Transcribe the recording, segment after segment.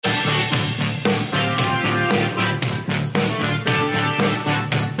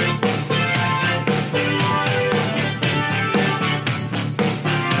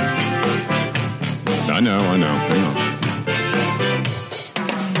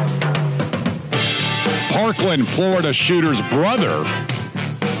Parkland, Florida shooter's brother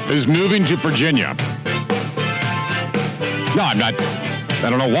is moving to Virginia. No, I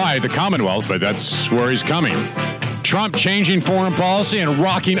don't know why, the Commonwealth, but that's where he's coming. Trump changing foreign policy and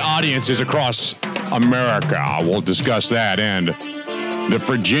rocking audiences across America. We'll discuss that. And the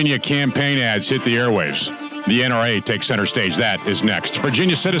Virginia campaign ads hit the airwaves. The NRA takes center stage. That is next.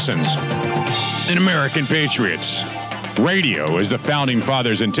 Virginia citizens and American patriots. Radio is the founding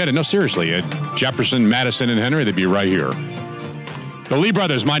fathers intended. No, seriously, Jefferson, Madison, and Henry, they'd be right here. The Lee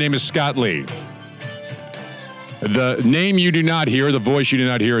brothers, my name is Scott Lee. The name you do not hear, the voice you do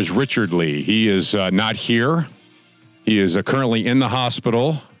not hear is Richard Lee. He is not here. He is currently in the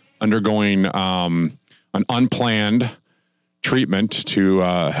hospital undergoing an unplanned treatment to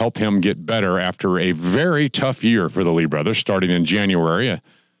help him get better after a very tough year for the Lee brothers, starting in January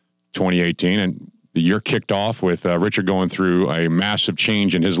 2018. And the year kicked off with Richard going through a massive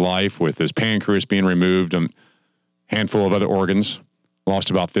change in his life with his pancreas being removed and a handful of other organs. Lost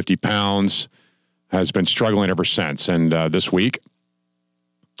about 50 pounds. Has been struggling ever since, and this week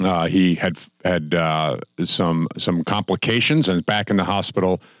he had some complications and is back in the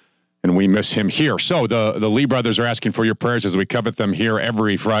hospital, and we miss him here. So the Lee brothers are asking for your prayers as we covet them here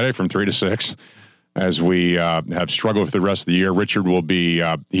every Friday from 3 to 6, as we have struggled with the rest of the year. Richard will be.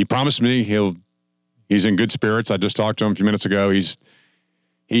 He promised me he's in good spirits. I just talked to him a few minutes ago. He's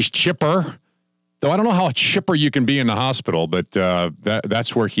chipper. Though I don't know how chipper you can be in the hospital, but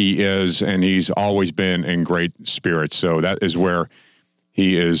that's where he is, and he's always been in great spirits. So that is where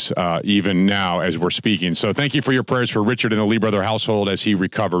he is even now as we're speaking. So thank you for your prayers for Richard and the Lee brother household as he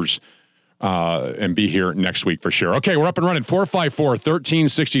recovers and be here next week for sure. Okay, we're up and running.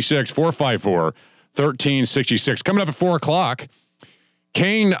 454-1366, 454-1366. Coming up at 4 o'clock,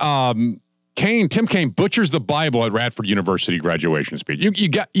 Tim Kaine butchers the Bible at Radford University graduation speech.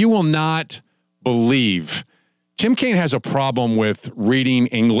 You will not believe Tim Kaine has a problem with reading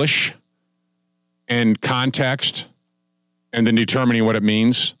English and context and then determining what it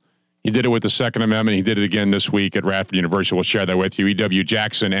means. He did it with the Second Amendment. He did it again this week at Radford University. We'll share that with you. E.W.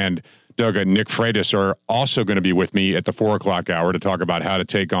 Jackson and Doug and Nick Freitas are also going to be with me at the 4 o'clock hour to talk about how to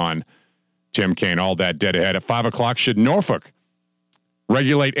take on Tim Kaine. All that dead ahead. At 5 o'clock, should Norfolk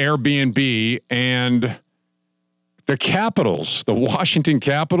regulate Airbnb? And the Capitals, the Washington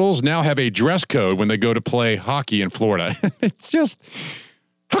Capitals, now have a dress code when they go to play hockey in Florida. It's just,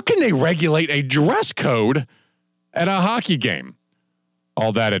 how can they regulate a dress code at a hockey game?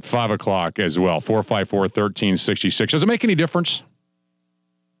 All that at 5 o'clock as well. 454-1366. Does it make any difference?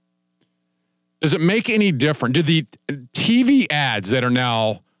 Does it make any difference? Do the TV ads that are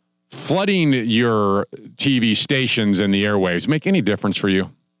now flooding your TV stations and the airwaves make any difference for you?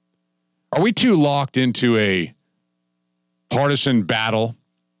 Are we too locked into a partisan battle?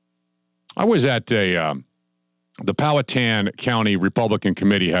 I was at the Powhatan County Republican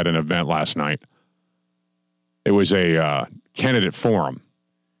Committee had an event last night. It was a candidate forum.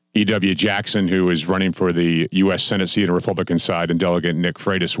 E.W. Jackson, who is running for the U.S. Senate seat on the Republican side, and Delegate Nick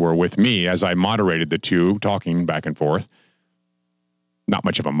Freitas were with me as I moderated the two, talking back and forth. Not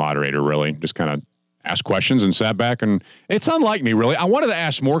much of a moderator, really. Just kind of asked questions and sat back. And it's unlike me, really. I wanted to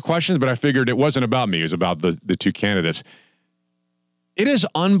ask more questions, but I figured it wasn't about me. It was about the two candidates. It is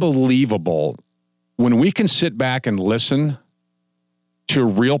unbelievable when we can sit back and listen to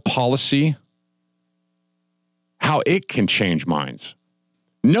real policy, how it can change minds.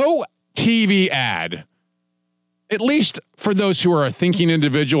 No TV ad, at least for those who are thinking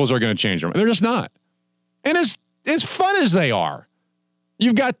individuals, are going to change them. They're just not. And as fun as they are,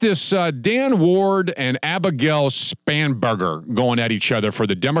 you've got this Dan Ward and Abigail Spanberger going at each other for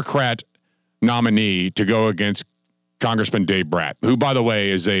the Democrat nominee to go against Congressman Dave Bratt, who, by the way,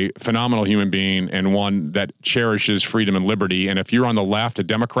 is a phenomenal human being and one that cherishes freedom and liberty. And if you're on the left, a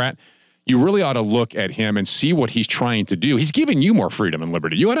Democrat, you really ought to look at him and see what he's trying to do. He's giving you more freedom and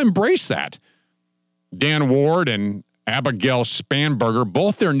liberty. You ought to embrace that. Dan Ward and Abigail Spanberger,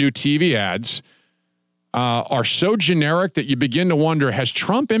 both their new TV ads are so generic that you begin to wonder, has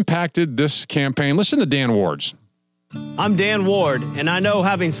Trump impacted this campaign? Listen to Dan Ward's. I'm Dan Ward, and I know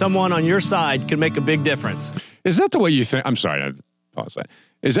having someone on your side can make a big difference. Is that the way you think? I'm sorry, I pause that.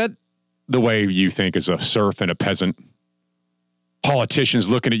 Is that the way you think as a serf and a peasant? Politicians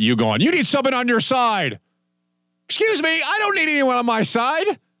looking at you going, you need someone on your side. Excuse me, I don't need anyone on my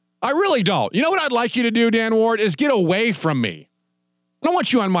side. I really don't. You know what I'd like you to do, Dan Ward, is get away from me. I don't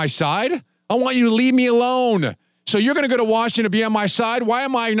want you on my side. I want you to leave me alone. So you're going to go to Washington to be on my side? Why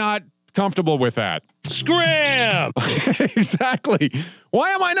am I not comfortable with that? Scram! Exactly.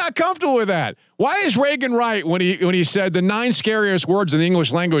 Why am I not comfortable with that? Why is Reagan right when he said the 9 scariest words in the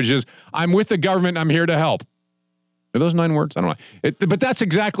English language is, I'm with the government, I'm here to help? Are those 9 words? I don't know. But that's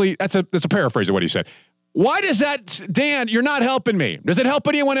a paraphrase of what he said. Why does that, Dan, you're not helping me. Does it help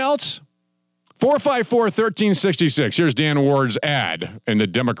anyone else? 454-1366. Here's Dan Ward's ad in the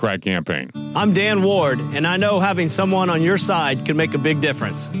Democrat campaign. I'm Dan Ward, and I know having someone on your side can make a big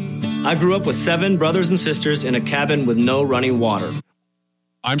difference. I grew up with 7 brothers and sisters in a cabin with no running water.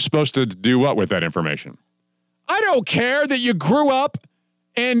 I'm supposed to do what with that information? I don't care that you grew up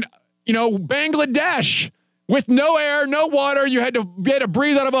in, Bangladesh with no air, no water. You had to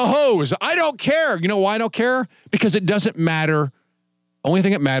breathe out of a hose. I don't care. You know why I don't care? Because it doesn't matter. Only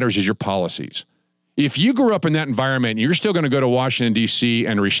thing that matters is your policies. If you grew up in that environment and you're still going to go to Washington, D.C.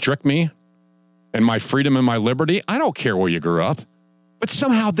 and restrict me and my freedom and my liberty, I don't care where you grew up. But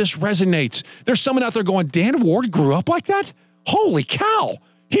somehow this resonates. There's someone out there going, Dan Ward grew up like that? Holy cow.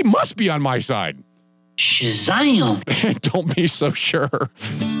 He must be on my side. Shazam. Don't be so sure.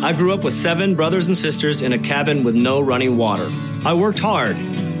 I grew up with 7 brothers and sisters in a cabin with no running water. I worked hard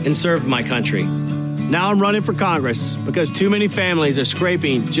and served my country. Now I'm running for Congress because too many families are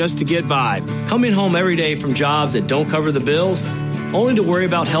scraping just to get by, coming home every day from jobs that don't cover the bills, only to worry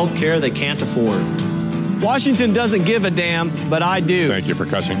about health care they can't afford. Washington doesn't give a damn, but I do. Thank you for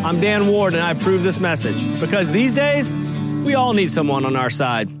cussing. I'm Dan Ward, and I approve this message because these days, we all need someone on our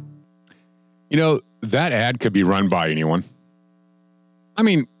side. That ad could be run by anyone. I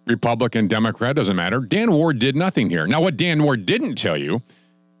mean, Republican, Democrat, doesn't matter. Dan Ward did nothing here. Now, what Dan Ward didn't tell you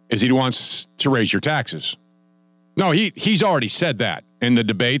is he wants to raise your taxes. No, he's already said that in the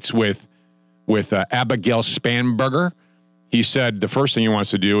debates with Abigail Spanberger. He said the first thing he wants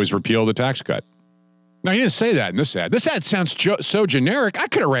to do is repeal the tax cut. Now, he didn't say that in this ad. This ad sounds so generic. I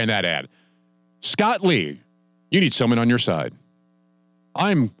could have ran that ad. Scott Lee, you need someone on your side.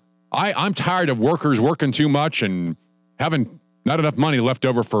 I'm tired of workers working too much and having not enough money left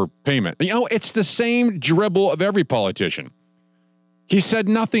over for payment. It's the same dribble of every politician. He said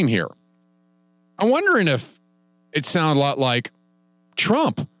nothing here. I'm wondering if it sounded a lot like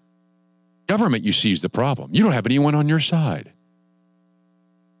Trump. Government, you see, is the problem. You don't have anyone on your side.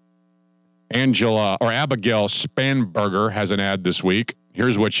 Abigail Spanberger has an ad this week.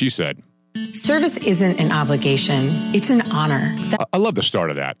 Here's what she said. Service isn't an obligation. It's an honor. I love the start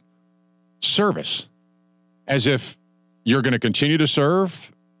of that. Service. As if you're going to continue to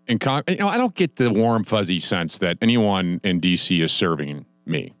serve. I don't get the warm, fuzzy sense that anyone in D.C. is serving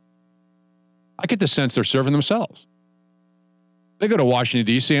me. I get the sense they're serving themselves. They go to Washington,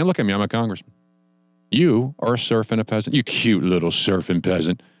 D.C. and look at me, I'm a congressman. You are a serf and a peasant. You cute little serf and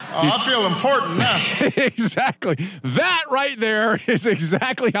peasant. I feel important now. Exactly. That right there is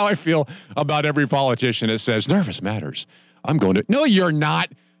exactly how I feel about every politician that says, service matters. I'm going to. No, you're not.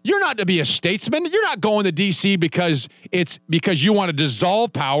 You're not to be a statesman. You're not going to D.C. because you want to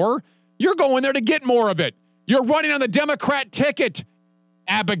dissolve power. You're going there to get more of it. You're running on the Democrat ticket,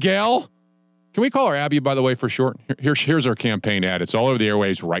 Abigail. Can we call her Abby, by the way, for short? Here's our campaign ad. It's all over the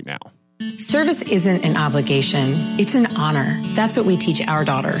airwaves right now. Service isn't an obligation. It's an honor. That's what we teach our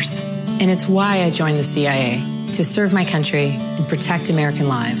daughters. And it's why I joined the CIA, to serve my country and protect American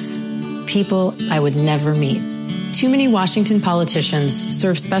lives. People I would never meet. Too many Washington politicians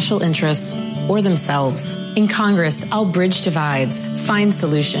serve special interests or themselves. In Congress, I'll bridge divides, find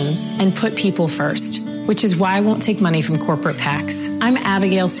solutions, and put people first, which is why I won't take money from corporate PACs. I'm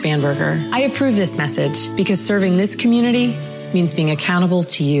Abigail Spanberger. I approve this message because serving this community means being accountable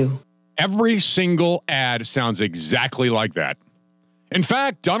to you. Every single ad sounds exactly like that. In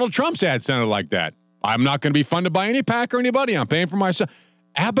fact, Donald Trump's ad sounded like that. I'm not going to be funded by any PAC or anybody. I'm paying for myself.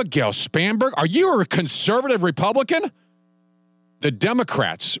 Abigail Spanberger, are you a conservative Republican? The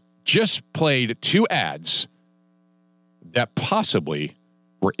Democrats just played 2 ads that possibly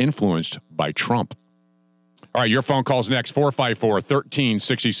were influenced by Trump. All right, your phone call's next,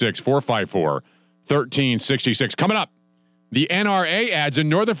 454-1366, 454-1366. Coming up, the NRA ads in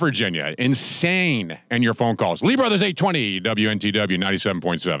Northern Virginia, insane, and your phone calls. Lee Brothers 820, WNTW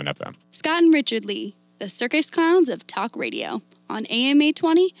 97.7 FM. Scott and Richard Lee, the circus clowns of talk radio, on AM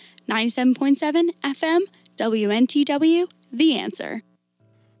 820, 97.7 FM, WNTW, The Answer.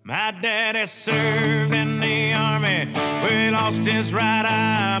 My daddy served in the army. We lost his right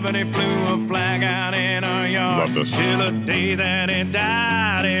eye, but he flew a flag out in our yard. Love this. Till the day that he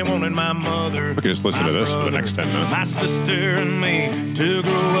died, he wanted my mother. We can just listen to this for the next 10 minutes. My sister and me to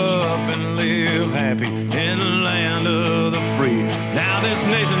grow up and live happy in the land of the free. Now this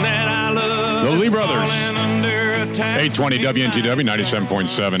nation that I love, the Lee Brothers, under attack. 820 WNTW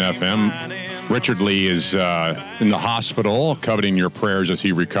 97.7 FM. Richard Lee is in the hospital, coveting your prayers as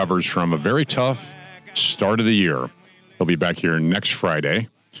he recovers from a very tough start of the year. He'll be back here next Friday.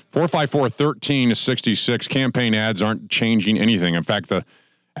 454-1366. Campaign ads aren't changing anything. In fact, the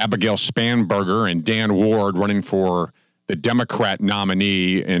Abigail Spanberger and Dan Ward running for the Democrat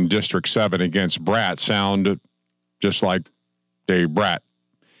nominee in District 7 against Bratt sound just like Dave Bratt.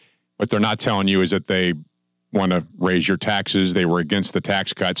 What they're not telling you is that they want to raise your taxes. They were against the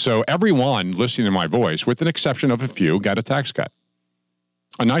tax cut. So everyone listening to my voice, with an exception of a few, got a tax cut.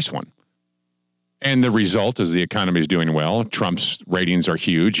 A nice one. And the result is the economy is doing well. Trump's ratings are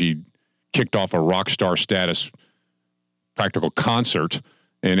huge. He kicked off a rock star status practical concert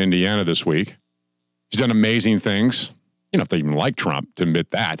in Indiana this week. He's done amazing things. You know, if they even like Trump to admit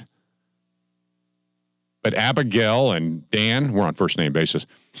that. But Abigail and Dan, we're on first name basis,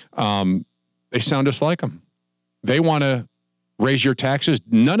 they sound just like him. They want to raise your taxes.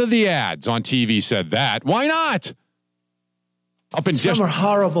 None of the ads on TV said that. Why not? Some are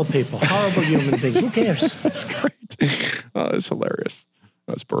horrible people, horrible human beings. Who cares? That's great. Oh, that's hilarious.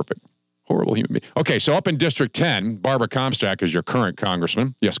 That's perfect. Horrible human being. Okay, so up in District 10, Barbara Comstock is your current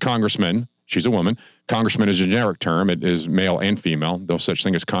congressman. Yes, congressman. She's a woman. Congressman is a generic term. It is male and female. No such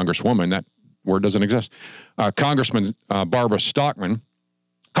thing as congresswoman. That word doesn't exist. Congressman Barbara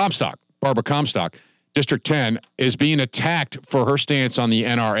Comstock, District 10, is being attacked for her stance on the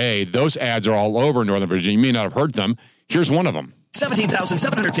NRA. Those ads are all over Northern Virginia. You may not have heard them. Here's one of them.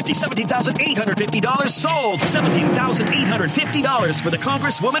 $17,750, $17,850 sold. $17,850 for the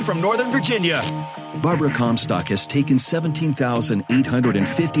Congresswoman from Northern Virginia. Barbara Comstock has taken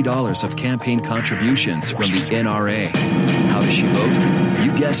 $17,850 of campaign contributions from the NRA. How does she vote?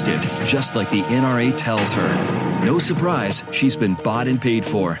 You guessed it, just like the NRA tells her. No surprise, she's been bought and paid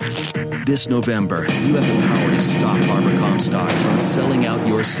for. This November, you have the power to stop Barbara Comstock from selling out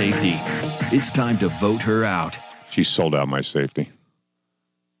your safety. It's time to vote her out. She sold out my safety.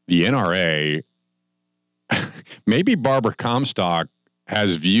 The NRA, maybe Barbara Comstock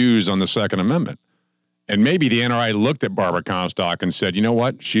has views on the Second Amendment. And maybe the NRA looked at Barbara Comstock and said, you know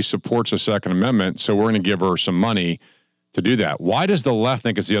what? She supports the Second Amendment, so we're going to give her some money to do that. Why does the left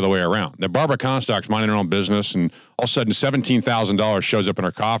think it's the other way around? That Barbara Comstock's minding her own business, and all of a sudden $17,000 shows up in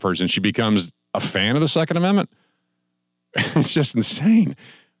her coffers, and she becomes a fan of the Second Amendment? It's just insane.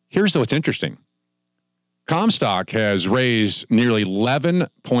 Here's what's interesting. Comstock has raised nearly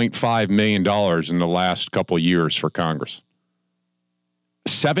 $11.5 million in the last couple of years for Congress.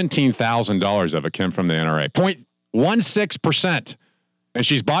 $17,000 of it came from the NRA. 0.16%. And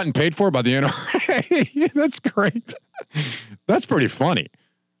she's bought and paid for by the NRA. That's great. That's pretty funny.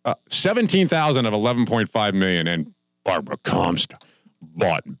 17,000 of 11.5 million, and Barbara Comstock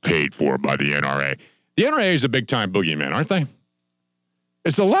bought and paid for by the NRA. The NRA is a big-time boogeyman, aren't they?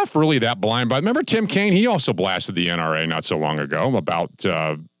 Is the left really that blind? But remember Tim Kaine? He also blasted the NRA not so long ago, about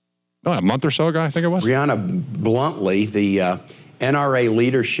a month or so ago, I think it was. Brianna, bluntly, the NRA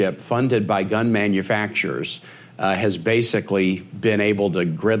leadership funded by gun manufacturers has basically been able to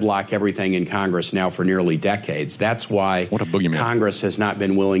gridlock everything in Congress now for nearly decades. That's why Congress has not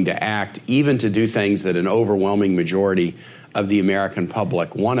been willing to act, even to do things that an overwhelming majority of the American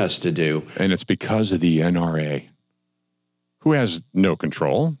public want us to do. And it's because of the NRA, who has no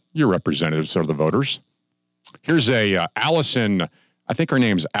control. Your representatives are the voters. Here's a Allison, I think her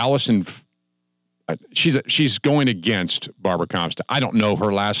name's Allison. She's going against Barbara Comstock. I don't know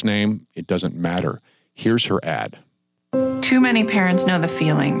her last name. It doesn't matter. Here's her ad. Too many parents know the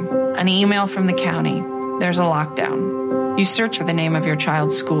feeling. An email from the county. There's a lockdown. You search for the name of your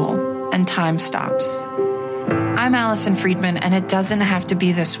child's school, and time stops. I'm Allison Friedman, and it doesn't have to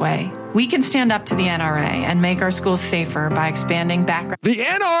be this way. We can stand up to the NRA and make our schools safer by expanding background. The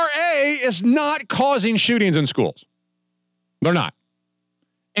NRA is not causing shootings in schools. They're not.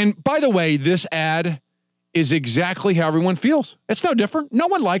 And by the way, this ad is exactly how everyone feels. It's no different. No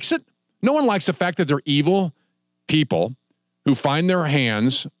one likes it. No one likes the fact that they're evil people who find their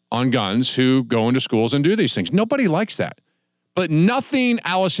hands on guns, who go into schools and do these things. Nobody likes that. But nothing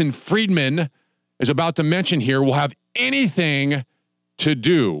Allison Friedman is about to mention here will have anything to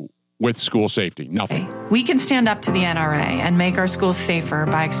do with school safety. Nothing. We can stand up to the NRA and make our schools safer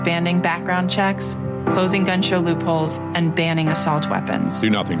by expanding background checks, closing gun show loopholes, and banning assault weapons. Do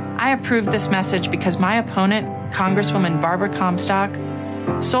nothing. I approve this message because my opponent, Congresswoman Barbara Comstock,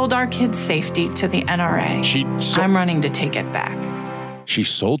 sold our kids' safety to the NRA. I'm running to take it back. She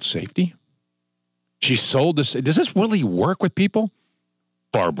sold safety? She sold this. Does this really work with people?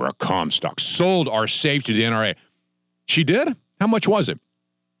 Barbara Comstock sold our safety to the NRA. She did? How much was it?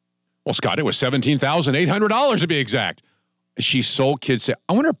 Well, Scott, it was $17,800 to be exact. she sold kids.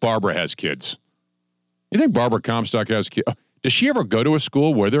 I wonder if Barbara has kids. You think Barbara Comstock has kids? Does she ever go to a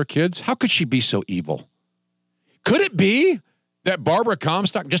school where there are kids? How could she be so evil? Could it be that Barbara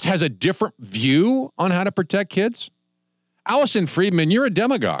Comstock just has a different view on how to protect kids? Allison Friedman, you're a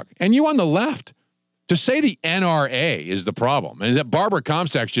demagogue, and you on the left. To say the NRA is the problem and that Barbara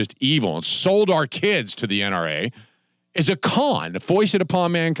Comstock's just evil and sold our kids to the NRA is a con foisted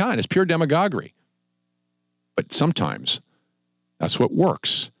upon mankind. It's pure demagoguery. But sometimes that's what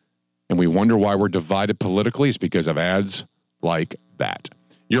works. And we wonder why we're divided politically is because of ads like that.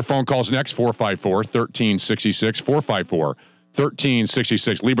 Your phone calls next, 454-1366,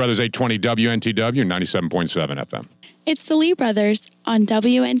 454-1366. Lee Brothers 820 WNTW, 97.7 FM. It's the Lee Brothers on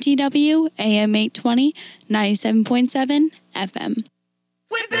WNTW, AM 820, 97.7 FM.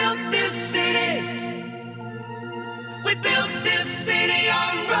 We built this city. We built this city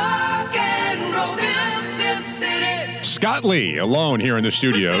on rock and roll. Built this city. Scott Lee alone here in the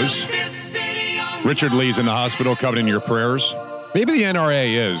studios. Richard Lee's in the hospital, coveting your prayers. Maybe the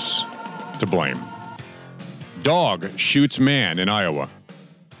NRA is to blame. Dog shoots man in Iowa.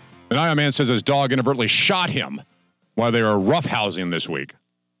 An Iowa man says his dog inadvertently shot him while they were roughhousing this week.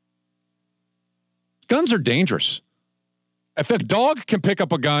 Guns are dangerous. If a dog can pick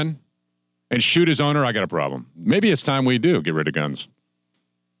up a gun and shoot his owner, I got a problem. Maybe it's time we do get rid of guns.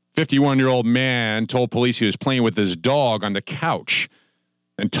 51-year-old man told police he was playing with his dog on the couch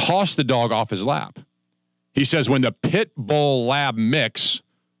and tossed the dog off his lap. He says when the pit bull lab mix,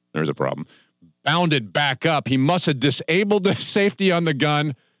 there's a problem, bounded back up, he must have disabled the safety on the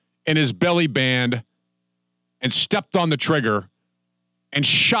gun in his belly band and stepped on the trigger and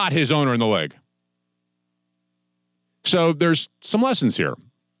shot his owner in the leg. So there's some lessons here.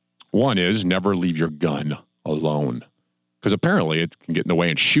 One is never leave your gun alone because apparently it can get in the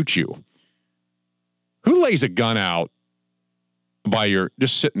way and shoot you. Who lays a gun out by your,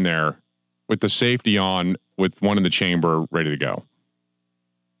 just sitting there with the safety on with one in the chamber ready to go?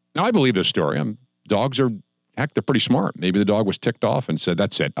 Now, I believe this story. Dogs are, heck, they're pretty smart. Maybe the dog was ticked off and said,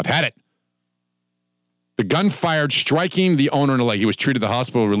 that's it. I've had it. The gun fired, striking the owner in the leg. He was treated at the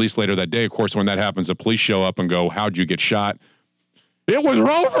hospital, released later that day. Of course, when that happens, the police show up and go, how'd you get shot? It was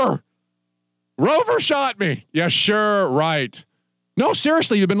Rover. Rover shot me. Yeah, sure, right. No,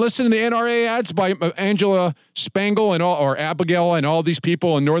 seriously, you've been listening to the NRA ads by Angela Spangle and all, or Abigail and all these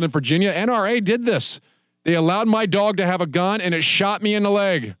people in Northern Virginia. NRA did this. They allowed my dog to have a gun, and it shot me in the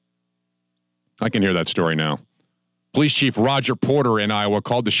leg. I can hear that story now. Police Chief Roger Porter in Iowa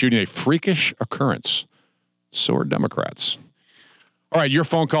called the shooting a freakish occurrence. So are Democrats. All right, your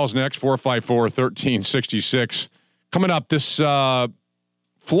phone call's next, 454-1366. Coming up, this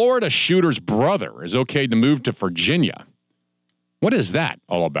Florida shooter's brother is okay to move to Virginia. What is that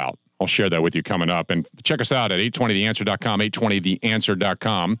all about? I'll share that with you coming up. And check us out at 820theanswer.com,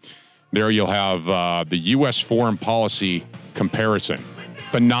 820theanswer.com. There you'll have the U.S. foreign policy comparison.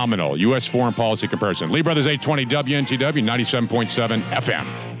 Phenomenal U.S. foreign policy comparison. Lee Brothers 820 WNTW 97.7 FM.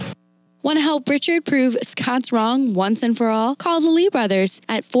 Want to help Richard prove Scott's wrong once and for all? Call the Lee Brothers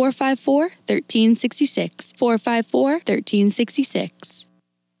at 454-1366. 454-1366.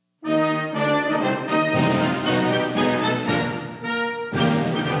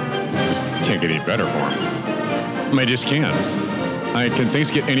 Can't get any better for him. I mean, I just can't. Can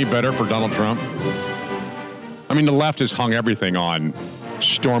things get any better for Donald Trump? I mean, the left has hung everything on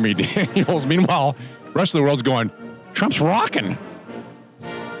Stormy Daniels. Meanwhile, the rest of the world's going, Trump's rocking.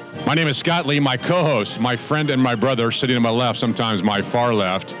 My name is Scott Lee. My co-host, my friend and my brother, sitting to my left, sometimes my far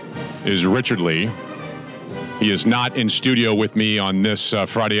left, is Richard Lee. He is not in studio with me on this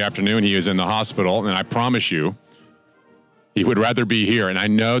Friday afternoon. He is in the hospital, and I promise you, he would rather be here. And I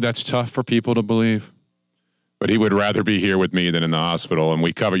know that's tough for people to believe, but he would rather be here with me than in the hospital. And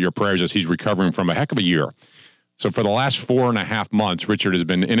we cover your prayers as he's recovering from a heck of a year. So for the last 4.5 months, Richard has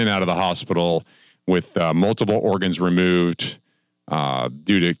been in and out of the hospital with multiple organs removed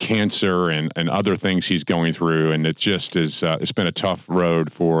due to cancer and other things he's going through. And it just is, it's been a tough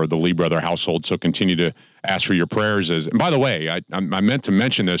road for the Lee brother household. So continue to ask for your prayers. And by the way, I meant to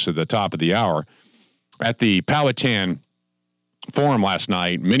mention this at the top of the hour. At the Powhatan Forum last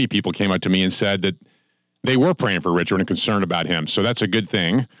night, many people came up to me and said that they were praying for Richard and concerned about him. So that's a good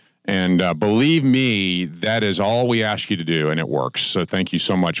thing. And believe me, that is all we ask you to do, and it works. So thank you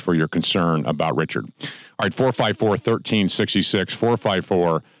so much for your concern about Richard. All right,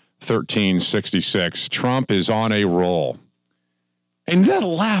 454-1366, 454-1366. Trump is on a roll. And the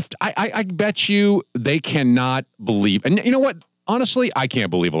left, I bet you they cannot believe. And you know what? Honestly, I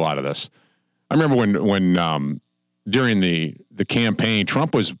can't believe a lot of this. I remember when during the campaign,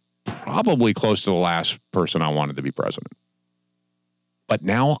 Trump was probably close to the last person I wanted to be president. But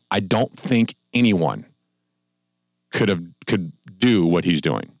now I don't think anyone could do what he's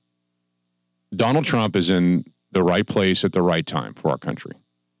doing. Donald Trump is in the right place at the right time for our country.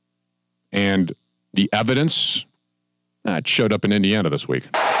 And the evidence it showed up in Indiana this week.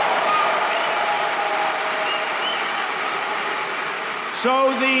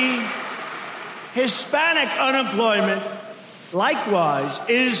 So the Hispanic unemployment, likewise,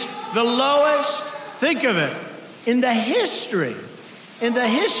 is the lowest, think of it, in the history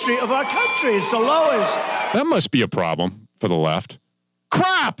of our country. It's the lowest. That must be a problem for the left.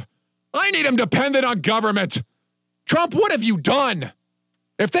 Crap! I need them dependent on government. Trump, what have you done?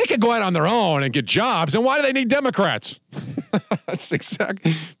 If they could go out on their own and get jobs, then why do they need Democrats? That's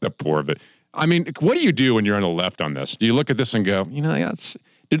exactly the poor of it. I mean, what do you do when you're on the left on this? Do you look at this and go,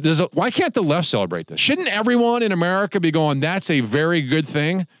 why can't the left celebrate this? Shouldn't everyone in America be going, that's a very good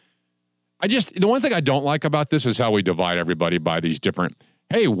thing? The one thing I don't like about this is how we divide everybody by these different,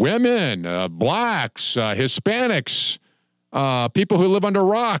 hey, women, blacks, Hispanics, people who live under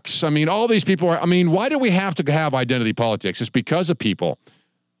rocks. I mean, all these people why do we have to have identity politics? It's because of people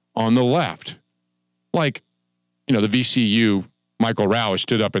on the left. Like, the VCU, Michael Rauch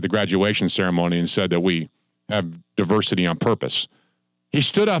stood up at the graduation ceremony and said that we have diversity on purpose. He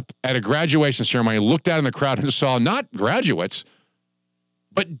stood up at a graduation ceremony, looked out in the crowd and saw not graduates,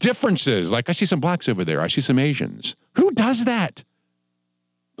 but differences. Like, I see some blacks over there. I see some Asians. Who does that?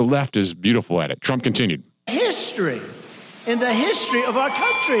 The left is beautiful at it. Trump continued. History. In the history of our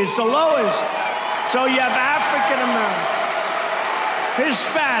country, it's the lowest. So you have African American,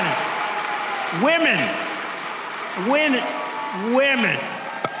 Hispanic, women. We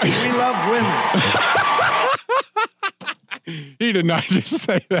love women. He did not just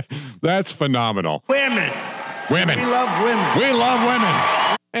say that. That's phenomenal. Women. We love women. We love women.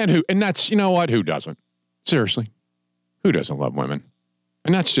 And that's, you know what? Who doesn't? Seriously. Who doesn't love women?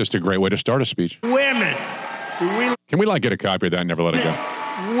 And that's just a great way to start a speech. Women. Can we get a copy of that and never let it go?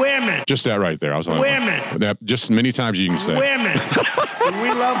 Women. Just that right there. Women. Just many times you can say. Women. We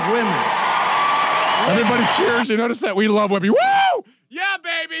love women. Everybody cheers. You notice that? We love women. Woo! Yeah,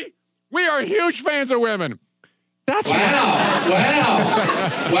 baby. We are huge fans of women. That's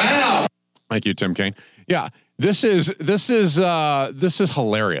Wow. Thank you, Tim Kaine. Yeah, this is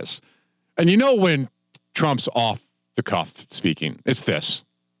hilarious. And when Trump's off the cuff speaking, it's this.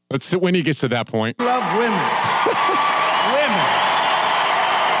 It's when he gets to that point. Love women. Women.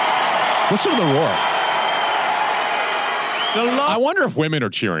 Listen to the roar. I wonder if women are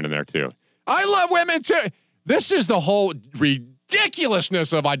cheering in there too. I love women too. This is the whole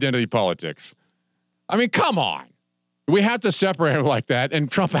ridiculousness of identity politics. I mean, come on. We have to separate it like that,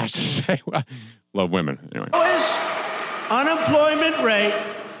 and Trump has to say, well, love women. Anyway. Lowest unemployment rate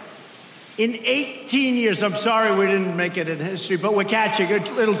in 18 years. I'm sorry we didn't make it in history, but we're catching it.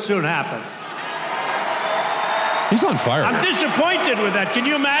 It'll soon happen. He's on fire. I'm disappointed with that. Can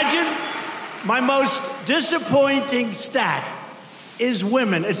you imagine? My most disappointing stat is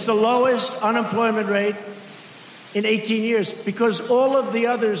women. It's the lowest unemployment rate in 18 years because all of the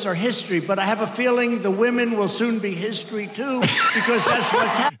others are history. But I have a feeling the women will soon be history too because that's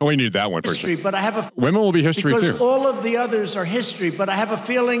what's happening. We need that one for history, sure. But I have women will be history because too. Because all of the others are history. But I have a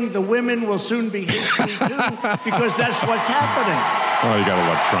feeling the women will soon be history too because that's what's happening. Oh, you gotta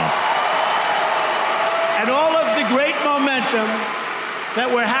love Trump. And all of the great momentum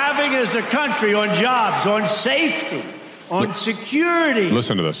that we're having as a country on jobs, on safety, on security.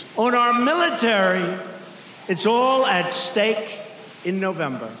 Listen to this. On our military, it's all at stake in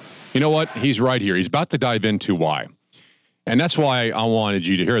November. You know what? He's right here. He's about to dive into why. And that's why I wanted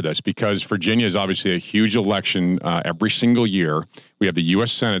you to hear this, because Virginia is obviously a huge election every single year. We have the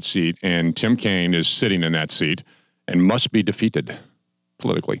U.S. Senate seat, and Tim Kaine is sitting in that seat and must be defeated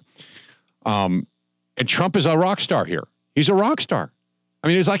politically. And Trump is a rock star here. He's a rock star. I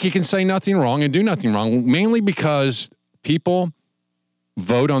mean, it's like he can say nothing wrong and do nothing wrong, mainly because people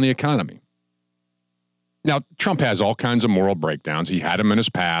vote on the economy. Now, Trump has all kinds of moral breakdowns. He had them in his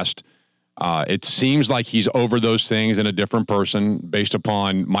past. It seems like he's over those things in a different person based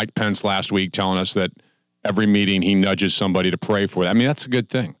upon Mike Pence last week telling us that every meeting he nudges somebody to pray for that. I mean, that's a good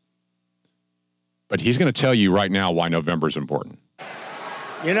thing. But he's going to tell you right now why November is important.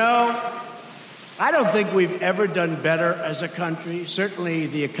 You know, I don't think we've ever done better as a country. Certainly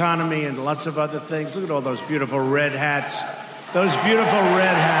the economy and lots of other things. Look at all those beautiful red hats. Those beautiful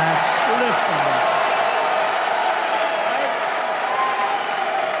red hats. Lift them up.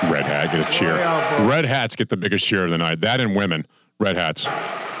 Red hat, get a cheer. Red hats get the biggest cheer of the night. That and women, red hats.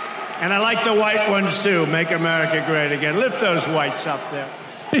 And I like the white ones too. Make America great again. Lift those whites up there.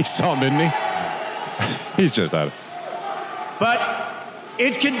 He saw him, didn't he? He's just at it. But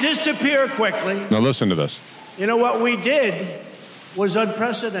It can disappear quickly. Now listen to this. You know, what we did was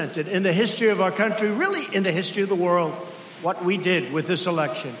unprecedented in the history of our country, really in the history of the world, what we did with this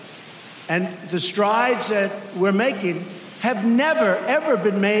election. And the strides that we're making have never, ever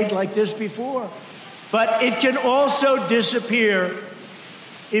been made like this before. But it can also disappear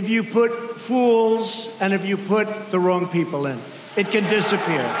if you put fools and if you put the wrong people in. It can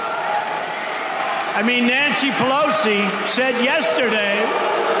disappear. I mean, Nancy Pelosi said yesterday.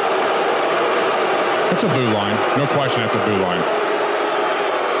 That's a boo line. No question, that's a boo line.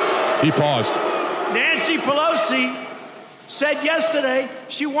 He paused. Nancy Pelosi said yesterday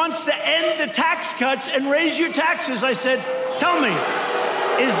she wants to end the tax cuts and raise your taxes. I said, tell me,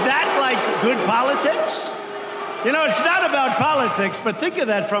 is that like good politics? You know, it's not about politics, but think of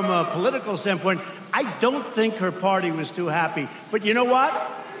that from a political standpoint. I don't think her party was too happy. But you know what?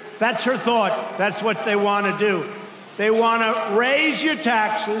 That's her thought. That's what they want to do. They want to raise your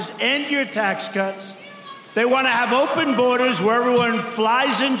taxes, end your tax cuts. They want to have open borders where everyone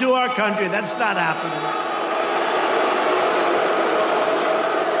flies into our country. That's not happening.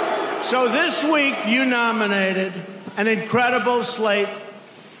 So this week, you nominated an incredible slate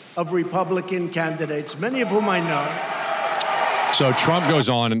of Republican candidates, many of whom I know. So Trump goes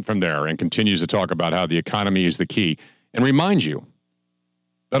on from there and continues to talk about how the economy is the key and reminds you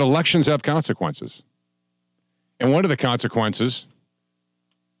that elections have consequences. And one of the consequences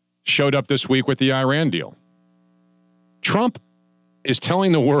showed up this week with the Iran deal. Trump is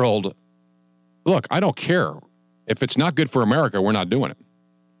telling the world, look, I don't care. If it's not good for America, we're not doing it.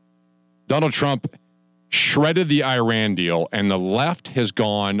 Donald Trump shredded the Iran deal, and the left has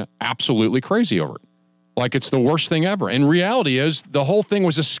gone absolutely crazy over it. Like it's the worst thing ever. And reality is the whole thing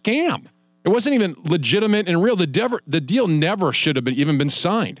was a scam. It wasn't even legitimate and real. The deal never should have even been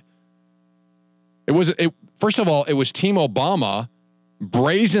signed. First of all, it was Team Obama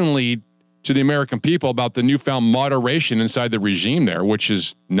brazenly to the American people about the newfound moderation inside the regime there, which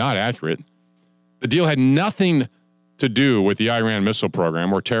is not accurate. The deal had nothing to do with the Iran missile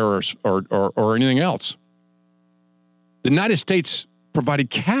program or terrorists or anything else. The United States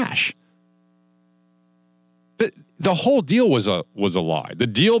provided cash. The whole deal was a lie. The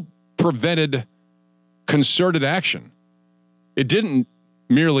deal prevented concerted action. It didn't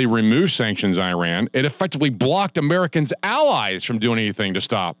merely remove sanctions on Iran. It effectively blocked Americans' allies from doing anything to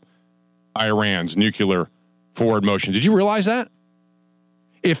stop Iran's nuclear forward motion. Did you realize that?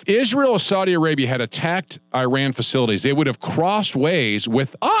 If Israel or Saudi Arabia had attacked Iran facilities, they would have crossed ways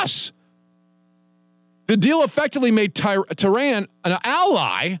with us. The deal effectively made Tehran an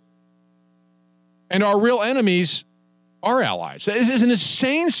ally, and our real enemies are allies. This is an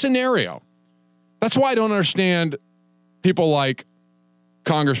insane scenario. That's why I don't understand people like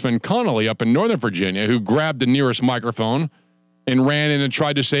Congressman Connolly up in Northern Virginia who grabbed the nearest microphone and ran in and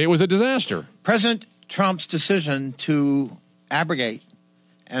tried to say it was a disaster. President Trump's decision to abrogate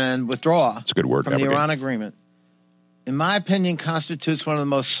and withdraw That's a good word, from abrogate. the Iran agreement, in my opinion, constitutes one of the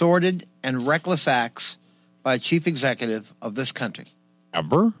most sordid and reckless acts by a chief executive of this country.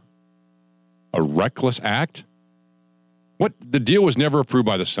 Ever? A reckless act? The deal was never approved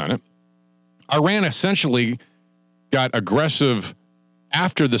by the Senate. Iran essentially got aggressive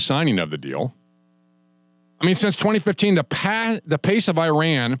after the signing of the deal. I mean, since 2015, the pace of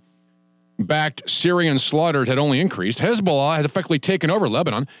Iran-backed Syrian slaughters had only increased. Hezbollah has effectively taken over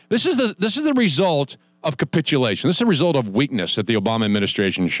Lebanon. This is the result of capitulation. This is the result of weakness that the Obama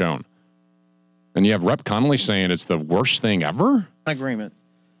administration has shown. And you have Rep. Connolly saying it's the worst thing ever? Agreement,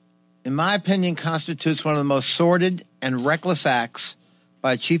 in my opinion, constitutes one of the most sordid and reckless acts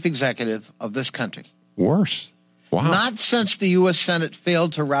by a chief executive of this country. Worse. Wow. Not since the U.S. Senate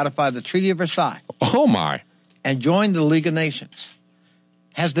failed to ratify the Treaty of Versailles. Oh, my. And joined the League of Nations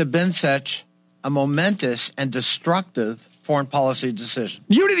has there been such a momentous and destructive foreign policy decision.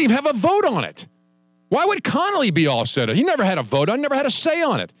 You didn't even have a vote on it. Why would Connolly be all set up? He never had a vote on it, never had a say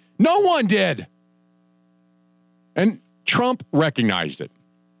on it. No one did. And Trump recognized it.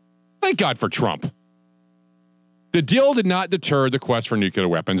 Thank God for Trump. The deal did not deter the quest for nuclear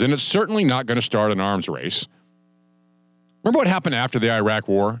weapons, and it's certainly not going to start an arms race. Remember what happened after the Iraq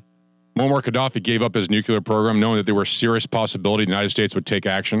War? Muammar Gaddafi gave up his nuclear program knowing that there was a serious possibility the United States would take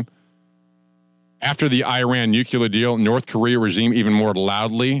action. After the Iran nuclear deal, North Korea regime even more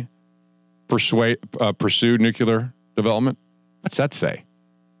loudly pursued nuclear development. What's that say?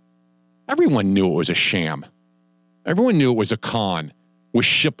 Everyone knew it was a sham. Everyone knew it was a con with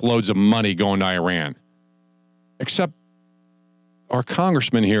shiploads of money going to Iran. Except our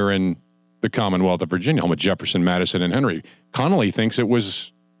congressman here in the Commonwealth of Virginia, home of Jefferson, Madison, and Henry. Connolly thinks it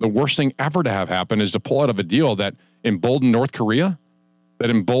was the worst thing ever to have happen is to pull out of a deal that emboldened North Korea. that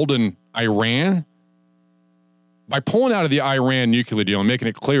embolden Iran? By pulling out of the Iran nuclear deal and making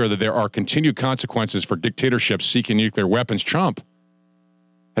it clear that there are continued consequences for dictatorships seeking nuclear weapons, Trump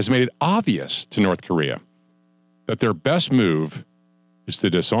has made it obvious to North Korea that their best move is to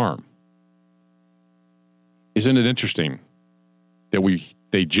disarm. Isn't it interesting that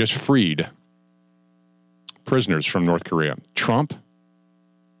they just freed prisoners from North Korea? Trump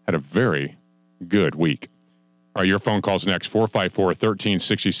had a very good week. All right, your phone call's next,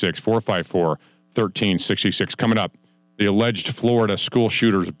 454-1366, 454-1366. Coming up, the alleged Florida school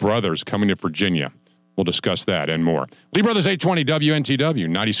shooter's brothers coming to Virginia. We'll discuss that and more. Lee Brothers 820 WNTW,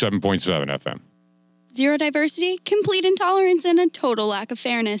 97.7 FM. Zero diversity, complete intolerance, and a total lack of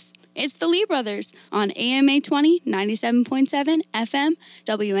fairness. It's the Lee Brothers on AM 820, 97.7 FM,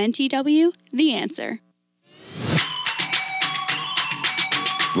 WNTW, The Answer.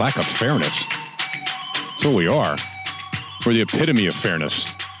 Lack of fairness. That's what we are. We're the epitome of fairness.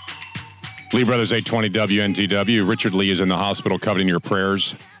 Lee Brothers 820 WNTW. Richard Lee is in the hospital coveting your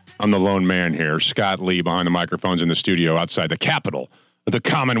prayers. I'm the lone man here. Scott Lee behind the microphones in the studio outside the capital of the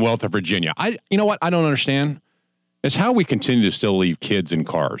Commonwealth of Virginia. You know what I don't understand? It's how we continue to still leave kids in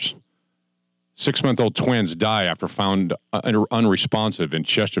cars. 6-month-old twins die after found unresponsive in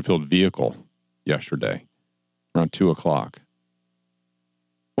Chesterfield vehicle yesterday around 2 o'clock.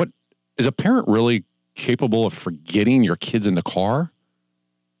 What is a parent really capable of forgetting your kids in the car?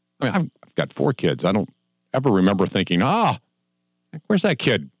 I mean, I've got 4 kids. I don't ever remember thinking, where's that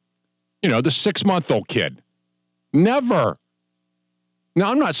kid? You know, the 6-month-old kid. Never. Now,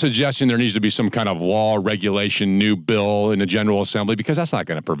 I'm not suggesting there needs to be some kind of law, regulation, new bill in the General Assembly, because that's not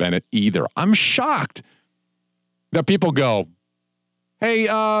going to prevent it either. I'm shocked that people go, hey,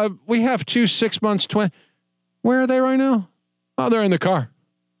 we have 2 6-month twins. Where are they right now? Oh, they're in the car.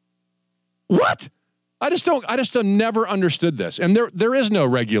 What? I just never understood this. And there is no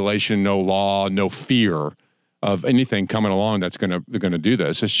regulation, no law, no fear of anything coming along that's going to do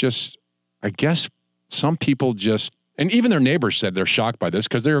this. It's just, I guess some people just, and even their neighbors said they're shocked by this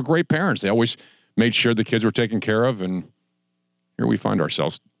because they were great parents. They always made sure the kids were taken care of, and here we find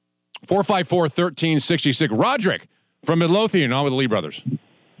ourselves. 454-1366. Roderick from Midlothian, on with the Lee Brothers.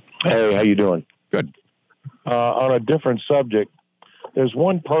 Hey, how you doing? Good. On a different subject, there's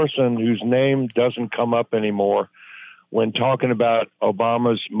one person whose name doesn't come up anymore when talking about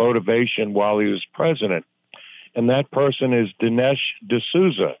Obama's motivation while he was president, and that person is Dinesh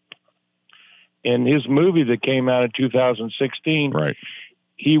D'Souza. In his movie that came out in 2016, right,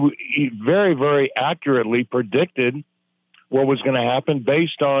 he very, very accurately predicted what was going to happen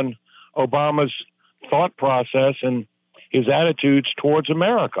based on Obama's thought process and his attitudes towards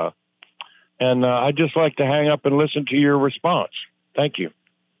America. And I'd just like to hang up and listen to your response. Thank you.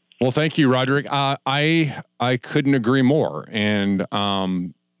 Well, thank you, Roderick. I couldn't agree more. And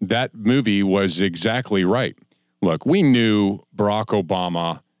that movie was exactly right. Look, we knew Barack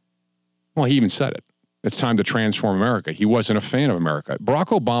Obama. Well, he even said it. It's time to transform America. He wasn't a fan of America. Barack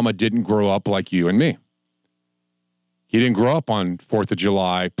Obama didn't grow up like you and me. He didn't grow up on 4th of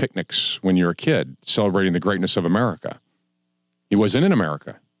July picnics when you were a kid, celebrating the greatness of America. He wasn't in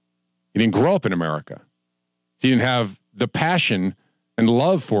America. He didn't grow up in America. He didn't have the passion and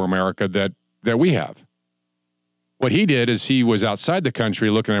love for America that we have. What he did is he was outside the country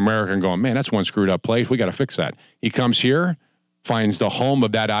looking at America and going, man, that's one screwed up place. We got to fix that. He comes here, finds the home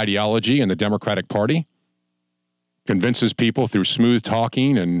of that ideology in the Democratic Party, convinces people through smooth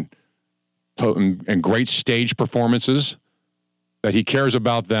talking and great stage performances that he cares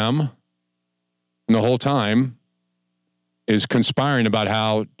about them, and the whole time is conspiring about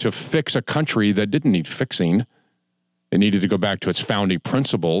how to fix a country that didn't need fixing. It needed to go back to its founding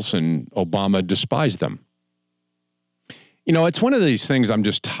principles, and Obama despised them. You know, it's one of these things I'm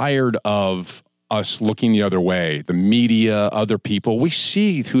just tired of us looking the other way. The media, other people, we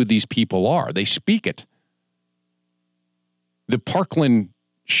see who these people are. They speak it. The Parkland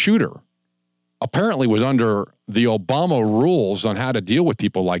shooter apparently was under the Obama rules on how to deal with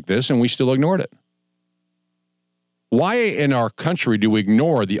people like this, and we still ignored it. Why in our country do we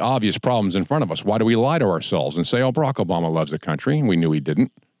ignore the obvious problems in front of us? Why do we lie to ourselves and say, oh, Barack Obama loves the country, and we knew he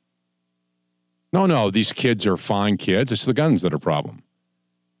didn't? No, these kids are fine kids. It's the guns that are a problem.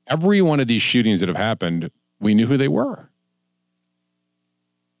 Every one of these shootings that have happened, we knew who they were.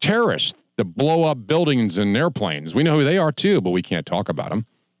 Terrorists that blow up buildings and airplanes, we know who they are too, but we can't talk about them.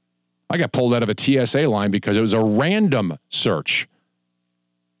 I got pulled out of a TSA line because it was a random search.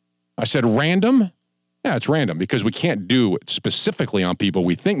 I said, random? Yeah, it's random because we can't do it specifically on people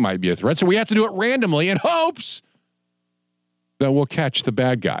we think might be a threat, so we have to do it randomly in hopes that we'll catch the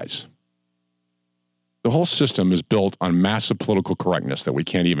bad guys. The whole system is built on massive political correctness that we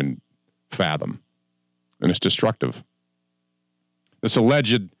can't even fathom. And it's destructive. This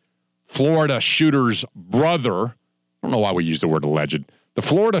alleged Florida shooter's brother, I don't know why we use the word alleged. The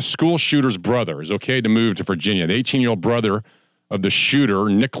Florida school shooter's brother is okay to move to Virginia. The 18-year-old brother of the shooter,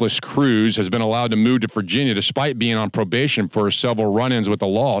 Nicholas Cruz, has been allowed to move to Virginia despite being on probation for several run-ins with the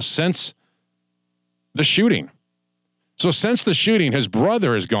law since the shooting. So since the shooting, his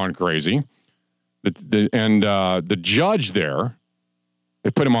brother has gone crazy. The judge there, they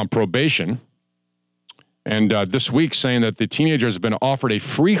put him on probation. And this week saying that the teenager has been offered a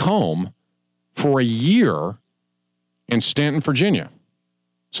free home for a year in Stanton, Virginia.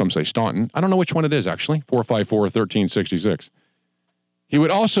 Some say Staunton. I don't know which one it is, actually. 454-1366. He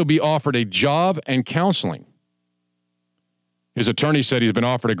would also be offered a job and counseling. His attorney said he's been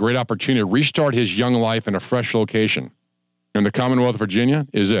offered a great opportunity to restart his young life in a fresh location. And the Commonwealth of Virginia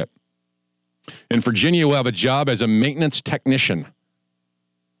is it. In Virginia, you'll have a job as a maintenance technician.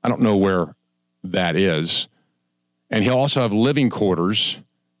 I don't know where that is. And he'll also have living quarters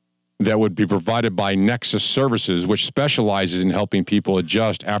that would be provided by Nexus Services, which specializes in helping people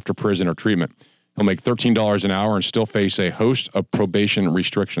adjust after prison or treatment. He'll make $13 an hour and still face a host of probation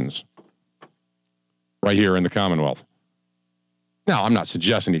restrictions right here in the Commonwealth. Now, I'm not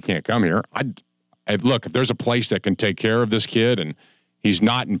suggesting he can't come here. Look, if there's a place that can take care of this kid and he's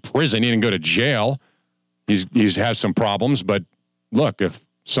not in prison, he didn't go to jail, he's has some problems, but look, if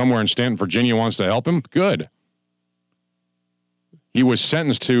somewhere in Stanton, Virginia wants to help him, good. He was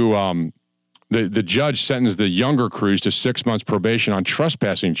sentenced to, the judge sentenced the younger Cruz to 6 months probation on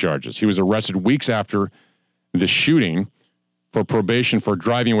trespassing charges. He was arrested weeks after the shooting for probation for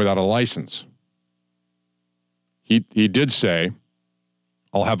driving without a license. He did say,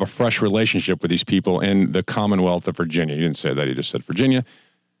 I'll have a fresh relationship with these people in the Commonwealth of Virginia. He didn't say that. He just said Virginia.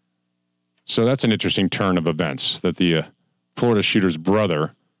 So that's an interesting turn of events that the Florida shooter's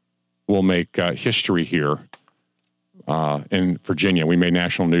brother will make history here in Virginia. We made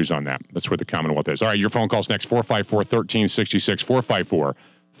national news on that. That's where the Commonwealth is. All right, your phone call's next, 454-1366,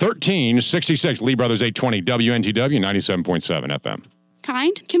 454-1366. Lee Brothers 820, WNTW, 97.7 FM.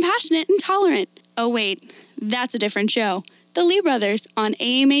 Kind, compassionate, and tolerant. Oh, wait, that's a different show. The Lee Brothers on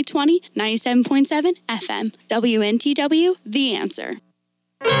AM 820, 97.7 FM. WNTW, The Answer.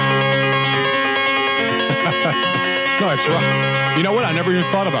 No, that's right. You know what? I never even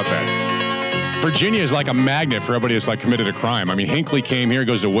thought about that. Virginia is like a magnet for everybody that's like committed a crime. I mean, Hinckley came here,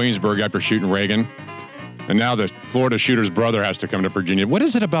 goes to Williamsburg after shooting Reagan, and now the Florida shooter's brother has to come to Virginia. What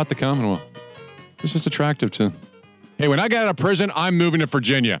is it about the Commonwealth? It's just attractive to... Hey, when I got out of prison, I'm moving to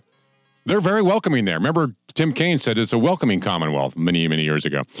Virginia. They're very welcoming there. Remember, Tim Kaine said it's a welcoming Commonwealth many, many years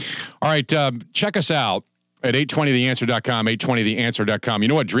ago. All right, check us out at 820theanswer.com, 820theanswer.com. You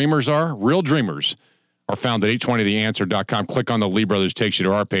know what dreamers are? Real dreamers are found at 820theanswer.com. Click on the Lee Brothers, takes you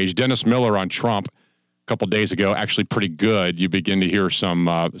to our page. Dennis Miller on Trump a couple days ago, actually pretty good. You begin to hear some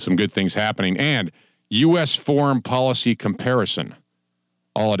good things happening. And U.S. foreign policy comparison,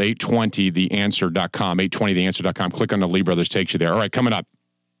 all at 820theanswer.com, 820theanswer.com. Click on the Lee Brothers, takes you there. All right, coming up,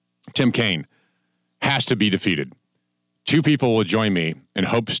 Tim Kaine has to be defeated. Two people will join me in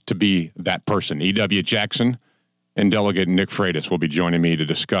hopes to be that person. E.W. Jackson and Delegate Nick Freitas will be joining me to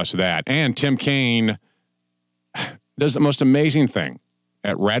discuss that. And Tim Kaine does the most amazing thing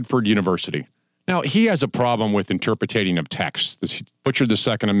at Radford University. Now, he has a problem with interpreting of text. He butchered the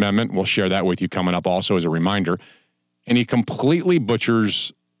Second Amendment. We'll share that with you coming up also as a reminder. And he completely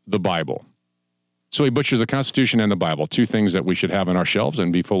butchers the Bible. So he butchers the Constitution and the Bible, two things that we should have on our shelves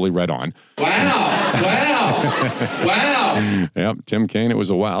and be fully read on. Wow. Yep, Tim Kaine, it was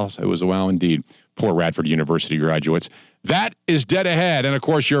a wow. It was a wow indeed. Poor Radford University graduates. That is dead ahead. And, of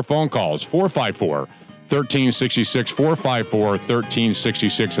course, your phone calls, 454-1366,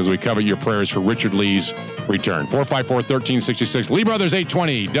 454-1366, as we cover your prayers for Richard Lee's return. 454-1366, Lee Brothers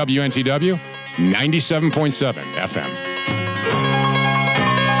 820, WNTW, 97.7 FM.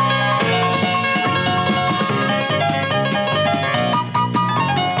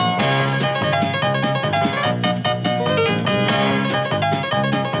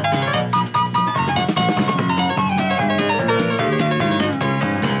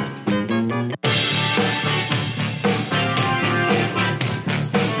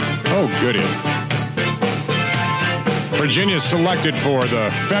 Goody. Virginia is selected for the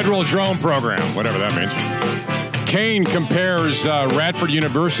federal drone program, whatever that means. Kaine compares Radford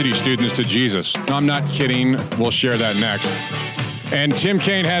University students to Jesus. No, I'm not kidding. We'll share that next. And Tim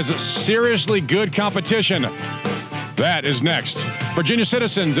Kaine has seriously good competition. That is next. Virginia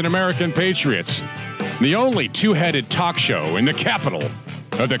Citizens and American Patriots. The only two-headed talk show in the capital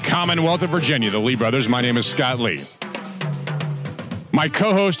of the Commonwealth of Virginia, the Lee brothers. My name is Scott Lee. My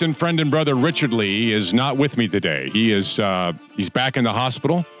co-host and friend and brother, Richard Lee, is not with me today. He's back in the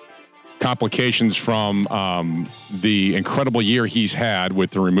hospital. Complications from the incredible year he's had with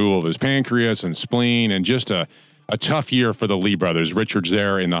the removal of his pancreas and spleen, and just a tough year for the Lee brothers. Richard's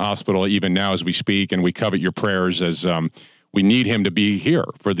there in the hospital even now as we speak, and we covet your prayers as we need him to be here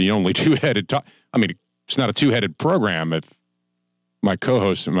for the only two-headed it's not a two-headed program if my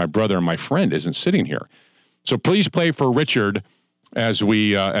co-host and my brother and my friend isn't sitting here. So please pray for Richard as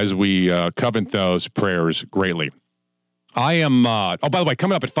we covet those prayers greatly. I am, by the way,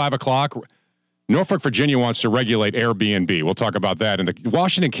 coming up at 5 o'clock, Norfolk, Virginia wants to regulate Airbnb. We'll talk about that. And the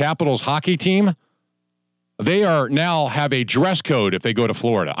Washington Capitals hockey team, they now have a dress code if they go to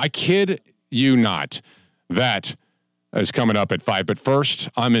Florida. I kid you not. That is coming up at 5. But first,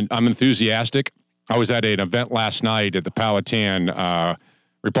 I'm enthusiastic. I was at an event last night at the Powhatan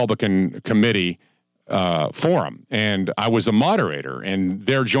Republican Committee forum, and I was the moderator. And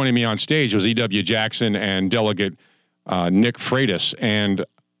there joining me on stage was E.W. Jackson and Delegate Nick Freitas, and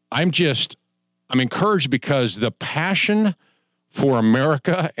I'm encouraged because the passion for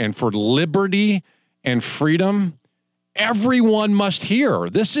America and for liberty and freedom, everyone must hear.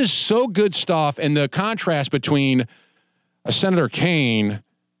 This is so good stuff, and the contrast between Senator Kaine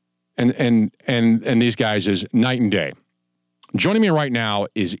and these guys is night and day. Joining me right now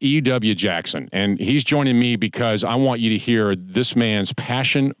is E.W. Jackson, and he's joining me because I want you to hear this man's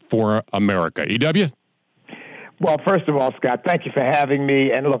passion for America. E.W.? Well, first of all, Scott, thank you for having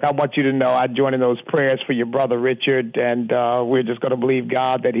me. And look, I want you to know I join in those prayers for your brother Richard, and we're just going to believe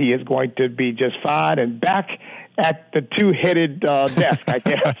God that he is going to be just fine and back at the two-headed desk, I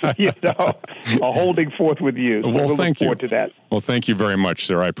guess, holding forth with you. So we'll thank look forward to that. Well, thank you very much,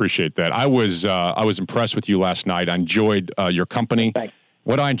 sir. I appreciate that. I was impressed with you last night. I enjoyed your company. Thanks.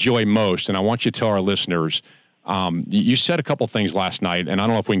 What I enjoy most, and I want you to tell our listeners, you said a couple things last night, and I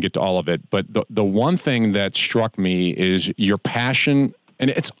don't know if we can get to all of it, but the one thing that struck me is your passion, and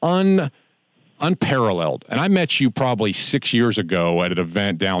it's unparalleled. And I met you probably 6 years ago at an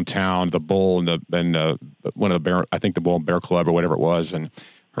event downtown, the Bull and one of the Bear, I think the Bull and Bear Club or whatever it was, and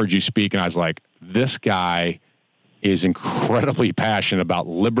heard you speak, and I was like, this guy is incredibly passionate about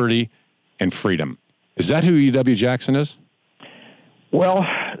liberty and freedom. Is that who E.W. Jackson is? Well,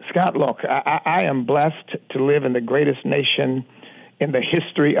 Scott, look, I am blessed to live in the greatest nation in the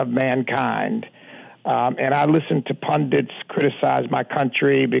history of mankind. And I listen to pundits criticize my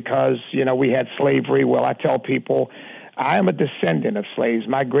country because, we had slavery. Well, I tell people I am a descendant of slaves.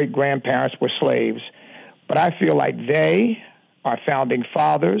 My great-grandparents were slaves. But I feel like they, our founding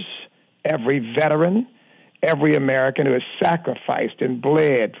fathers, every veteran, every American who has sacrificed and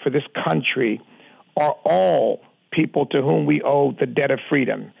bled for this country are all people to whom we owe the debt of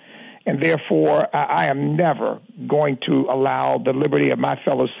freedom. And therefore, I am never going to allow the liberty of my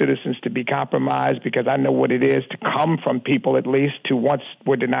fellow citizens to be compromised, because I know what it is to come from people, at least, who once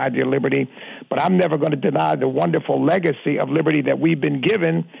were denied their liberty. But I'm never going to deny the wonderful legacy of liberty that we've been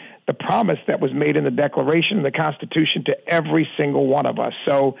given, the promise that was made in the Declaration and the Constitution to every single one of us.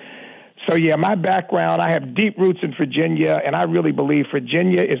 So yeah, my background, I have deep roots in Virginia, and I really believe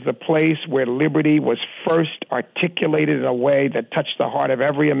Virginia is the place where liberty was first articulated in a way that touched the heart of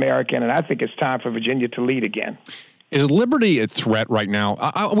every American, and I think it's time for Virginia to lead again. Is liberty a threat right now?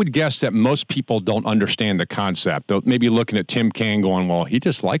 I would guess that most people don't understand the concept. They'll maybe looking at Tim Kaine going, well, he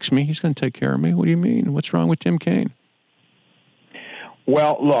just likes me. He's going to take care of me. What do you mean? What's wrong with Tim Kaine?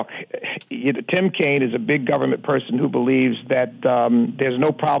 Well, look, Tim Kaine is a big government person who believes that there's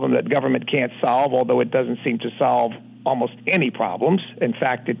no problem that government can't solve, although it doesn't seem to solve almost any problems. In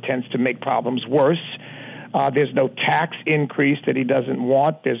fact, it tends to make problems worse. There's no tax increase that he doesn't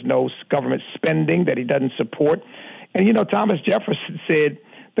want. There's no government spending that he doesn't support. And, Thomas Jefferson said,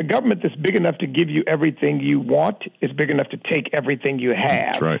 the government that's big enough to give you everything you want is big enough to take everything you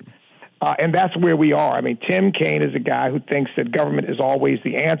have. That's right. And that's where we are. I mean, Tim Kaine is a guy who thinks that government is always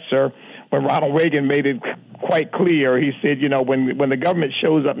the answer. When Ronald Reagan made it quite clear, he said, when the government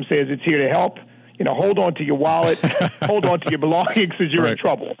shows up and says it's here to help, hold on to your wallet, hold on to your belongings because you're in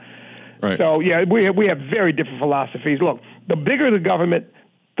trouble. Right. So, yeah, we have very different philosophies. Look, the bigger the government,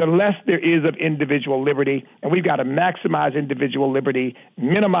 the less there is of individual liberty, and we've got to maximize individual liberty,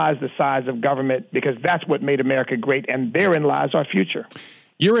 minimize the size of government, because that's what made America great, and therein lies our future.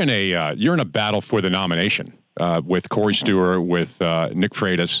 You're in a battle for the nomination with Corey Stewart, with Nick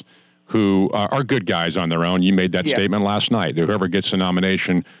Freitas, who are good guys on their own. You made that statement last night. Whoever gets the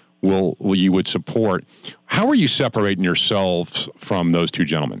nomination will you would support. How are you separating yourselves from those two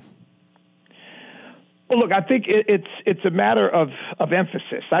gentlemen? Well, look, I think it's a matter of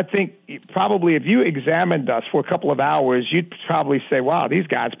emphasis. I think probably if you examined us for a couple of hours, you'd probably say, wow, these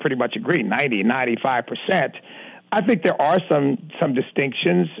guys pretty much agree, 95%. I think there are some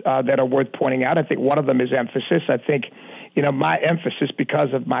distinctions that are worth pointing out. I think one of them is emphasis. I think, my emphasis,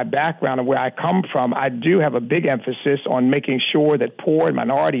 because of my background and where I come from, I do have a big emphasis on making sure that poor and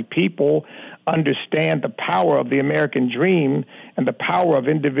minority people understand the power of the American dream and the power of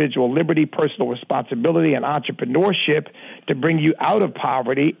individual liberty, personal responsibility, and entrepreneurship to bring you out of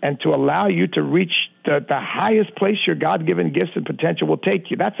poverty and to allow you to reach the highest place your God-given gifts and potential will take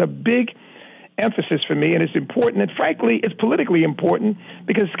you. That's a big emphasis for me, and it's important, and frankly, it's politically important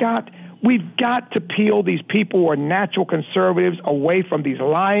because, Scott, we've got to peel these people who are natural conservatives away from these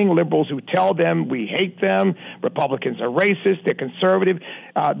lying liberals who tell them we hate them. Republicans are racist. They're conservative.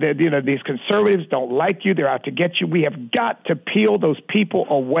 These conservatives don't like you. They're out to get you. We have got to peel those people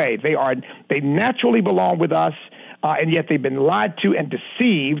away. They naturally belong with us. And yet they've been lied to and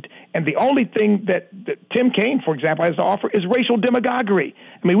deceived. And the only thing that Tim Kaine, for example, has to offer is racial demagoguery.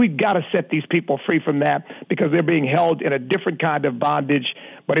 I mean, we've got to set these people free from that because they're being held in a different kind of bondage,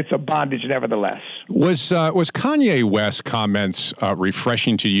 but it's a bondage nevertheless. Was Kanye West's comments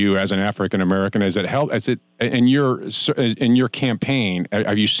refreshing to you as an African American? Has it helped? As it in your campaign?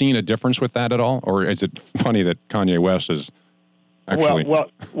 Have you seen a difference with that at all, or is it funny that Kanye West is? Actually. Well,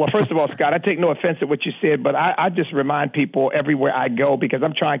 first of all, Scott, I take no offense at what you said, but I just remind people everywhere I go because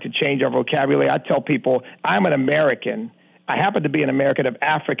I'm trying to change our vocabulary. I tell people I'm an American. I happen to be an American of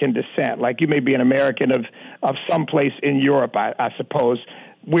African descent, like you may be an American of someplace in Europe, I suppose.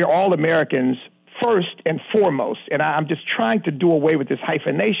 We're all Americans first and foremost, and I'm just trying to do away with this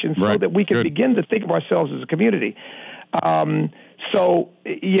hyphenation so that we can begin to think of ourselves as a community.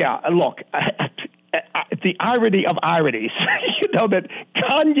 Look, the irony of ironies, that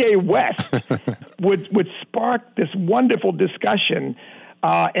Kanye West would spark this wonderful discussion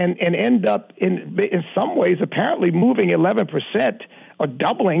and end up in some ways apparently moving 11% or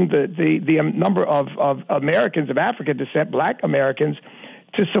doubling the number of Americans of African descent, Black Americans,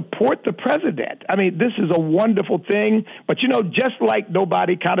 to support the president. I mean, this is a wonderful thing, but just like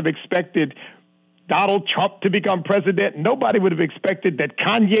nobody kind of expected Donald Trump to become president, nobody would have expected that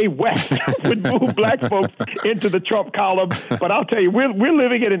Kanye West would move black folks into the Trump column. But I'll tell you, we're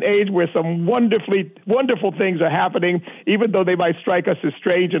living in an age where some wonderful things are happening, even though they might strike us as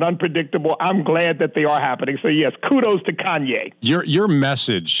strange and unpredictable. I'm glad that they are happening. So yes, kudos to Kanye. Your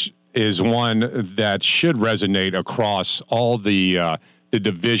message is one that should resonate across all the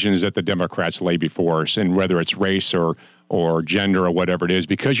divisions that the Democrats lay before us, and whether it's race or gender or whatever it is,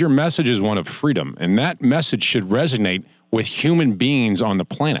 because your message is one of freedom, and that message should resonate with human beings on the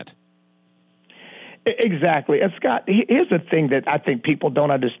planet. Exactly. And Scott, here's the thing that I think people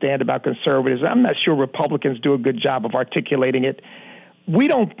don't understand about conservatives. I'm not sure Republicans do a good job of articulating it. We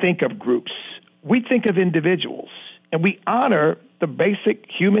don't think of groups. We think of individuals, and we honor the basic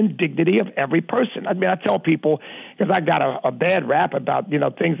human dignity of every person. I mean, I tell people, because I got a bad rap about,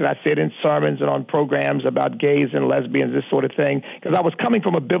 things that I said in sermons and on programs about gays and lesbians, this sort of thing, because I was coming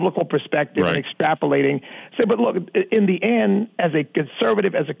from a biblical perspective and extrapolating. Say, but look, in the end, as a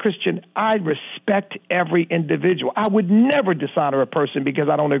conservative, as a Christian, I respect every individual. I would never dishonor a person because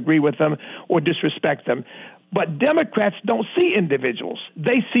I don't agree with them or disrespect them. But Democrats don't see individuals.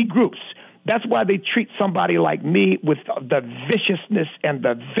 They see groups. That's why they treat somebody like me with the viciousness and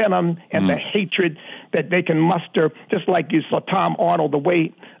the venom and the hatred that they can muster, just like you saw Tom Arnold, the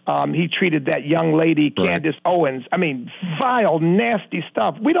way he treated that young lady, Candace Owens. I mean, vile, nasty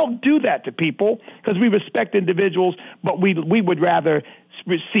stuff. We don't do that to people because we respect individuals, but we would rather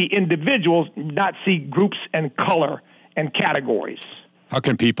see individuals, not see groups and color and categories. How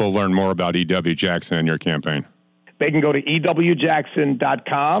can people learn more about E.W. Jackson and your campaign? They can go to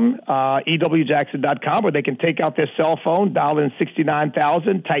ewjackson.com, ewjackson.com, or they can take out their cell phone, dial in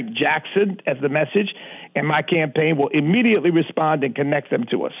 69,000, type Jackson as the message, and my campaign will immediately respond and connect them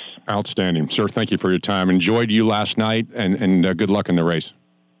to us. Outstanding. Sir, thank you for your time. Enjoyed you last night, and good luck in the race.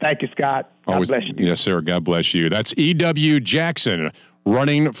 Thank you, Scott. God bless you. Yes, sir. God bless you. That's E.W. Jackson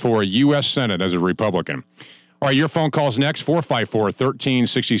running for U.S. Senate as a Republican. All right, your phone call's next,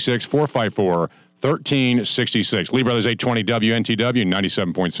 454-1366, 454-1366. Lee Brothers 820 WNTW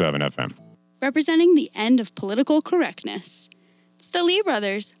 97.7 FM. Representing the end of political correctness. It's the Lee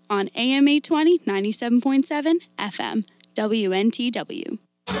Brothers on AM 820 97.7 FM WNTW.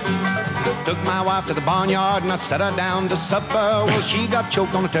 Took my wife to the barnyard and I set her down to supper. Well, she got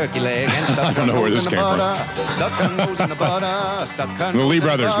choked on a turkey leg and stuck her nose in the butter. Stuck her nose in the butter. Stuck her The nose Lee in the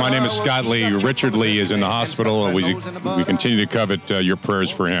brothers, my butter. name is Scott Lee. Richard Lee is in the hospital, and we continue to covet your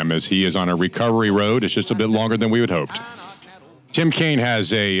prayers for him as he is on a recovery road. It's just a bit longer than we had hoped. Tim Kaine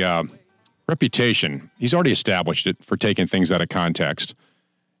has a reputation. He's already established it for taking things out of context.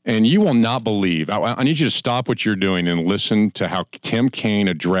 And you will not believe, I need you to stop what you're doing and listen to how Tim Kaine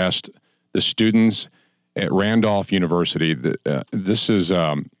addressed the students at Randolph University. This is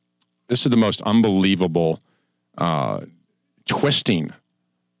the most unbelievable twisting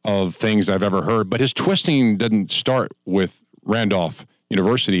of things I've ever heard. But his twisting didn't start with Randolph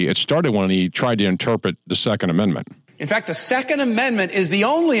University. It started when he tried to interpret the Second Amendment. In fact, the Second Amendment is the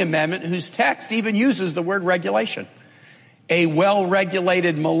only amendment whose text even uses the word regulation. A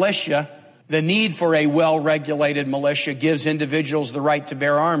well-regulated militia, the need for a well-regulated militia gives individuals the right to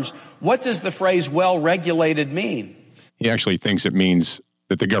bear arms. What does the phrase well-regulated mean? He actually thinks it means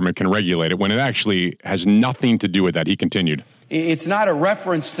that the government can regulate it when it actually has nothing to do with that. He continued. It's not a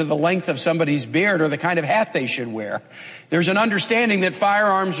reference to the length of somebody's beard or the kind of hat they should wear. There's an understanding that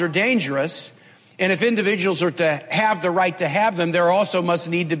firearms are dangerous, and if individuals are to have the right to have them, there also must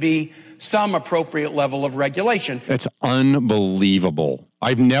need to be some appropriate level of regulation. That's unbelievable.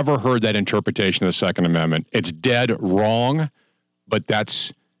 I've never heard that interpretation of the Second Amendment. It's dead wrong, but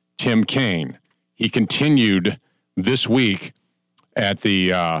that's Tim Kaine. He continued this week at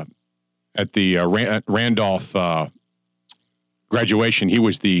the Randolph graduation. He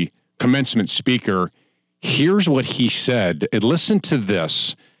was the commencement speaker. Here's what he said. And listen to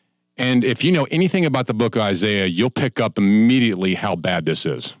this. And if you know anything about the book of Isaiah, you'll pick up immediately how bad this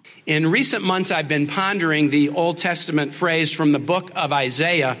is. In recent months, I've been pondering the Old Testament phrase from the book of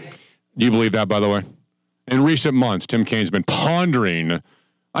Isaiah. Do you believe that, by the way? In recent months, Tim Kaine's been pondering.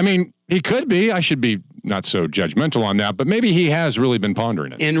 I mean, he could be. I should be not so judgmental on that, but maybe he has really been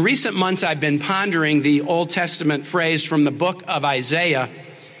pondering it. In recent months, I've been pondering the Old Testament phrase from the book of Isaiah,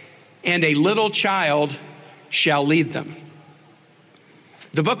 and a little child shall lead them.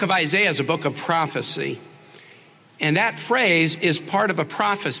 The book of Isaiah is a book of prophecy. And that phrase is part of a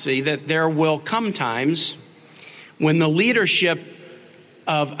prophecy that there will come times when the leadership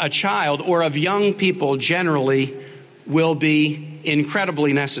of a child or of young people generally will be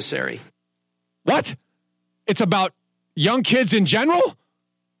incredibly necessary. What? It's about young kids in general?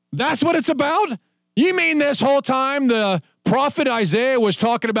 That's what it's about? You mean this whole time the prophet Isaiah was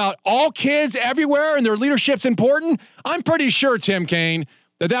talking about all kids everywhere and their leadership's important? I'm pretty sure, Tim Kaine,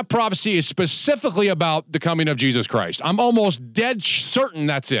 that prophecy is specifically about the coming of Jesus Christ. I'm almost dead certain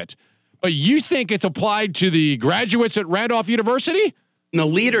that's it. But you think it's applied to the graduates at Randolph University? The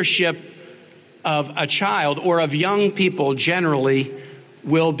leadership of a child or of young people generally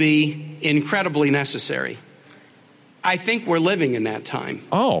will be incredibly necessary. I think we're living in that time.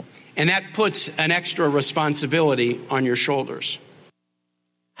 Oh. And that puts an extra responsibility on your shoulders.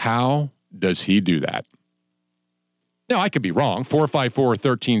 How does he do that? Now, I could be wrong.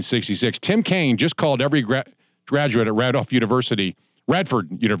 454-1366. Tim Kaine just called every graduate at Radford University. What have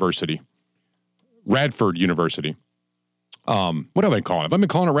I been calling it? Have I been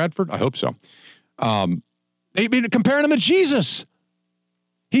calling it Radford? I hope so. They've been comparing him to Jesus.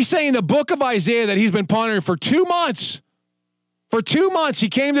 He's saying the book of Isaiah that he's been pondering for 2 months. For 2 months, he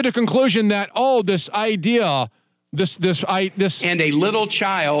came to the conclusion that, this idea, this. And a little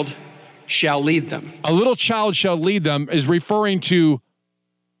child shall lead them. A little child shall lead them is referring to,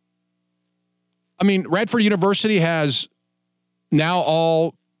 Radford University has now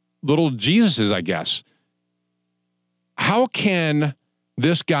all little Jesuses, I guess. How can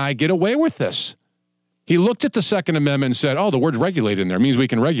this guy get away with this? He looked at the Second Amendment and said, the word regulated in there means we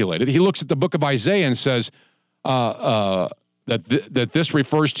can regulate it. He looks at the book of Isaiah and says that this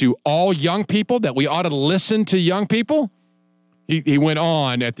refers to all young people, that we ought to listen to young people. He went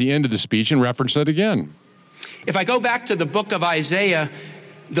on at the end of the speech and referenced it again. If I go back to the book of Isaiah,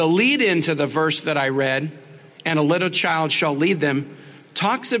 the lead into the verse that I read, and a little child shall lead them,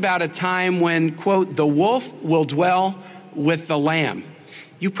 talks about a time when, quote, the wolf will dwell with the lamb.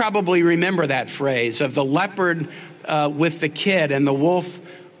 You probably remember that phrase of the leopard with the kid and the wolf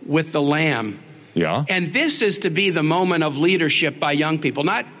with the lamb. Yeah. And this is to be the moment of leadership by young people.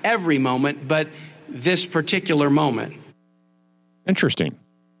 Not every moment, but this particular moment. Interesting.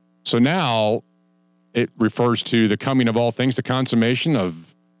 So now it refers to the coming of all things, the consummation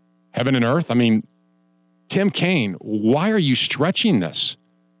of heaven and earth. Tim Kaine, why are you stretching this?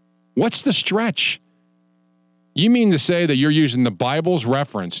 What's the stretch? You mean to say that you're using the Bible's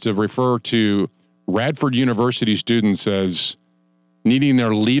reference to refer to Radford University students as needing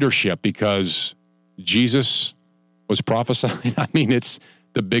their leadership because Jesus was prophesying. I mean, it's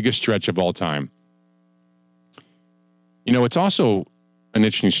the biggest stretch of all time. You know, it's also an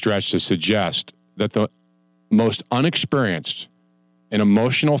interesting stretch to suggest that the most unexperienced and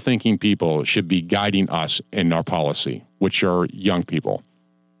emotional thinking people should be guiding us in our policy, which are young people.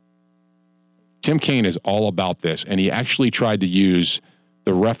 Tim Kaine is all about this, and he actually tried to use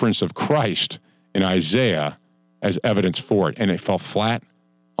the reference of Christ in Isaiah as evidence for it, and it fell flat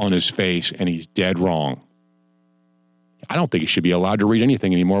on his face, and he's dead wrong. I don't think he should be allowed to read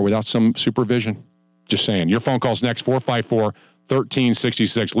anything anymore without some supervision. Just saying. Your phone call's next,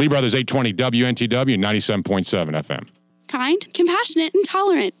 454-1366. Lee Brothers 820 WNTW 97.7 FM. Kind, compassionate, and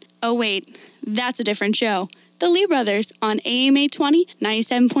tolerant. Oh, wait, that's a different show. The Lee Brothers on AM 820,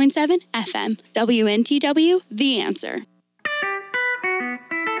 97.7 FM. WNTW, The Answer.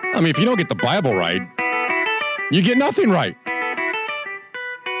 I mean, if you don't get the Bible right, you get nothing right.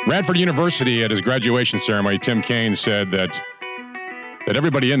 Radford University, at his graduation ceremony, Tim Kaine said that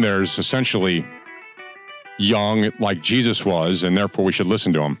everybody in there is essentially young like Jesus was, and therefore we should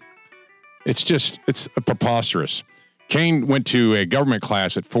listen to him. It's preposterous. Kaine went to a government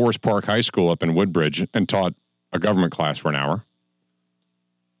class at Forest Park High School up in Woodbridge and taught a government class for an hour.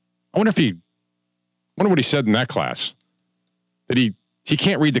 I wonder what he said in that class. That he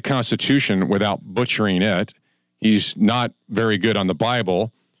can't read the Constitution without butchering it. He's not very good on the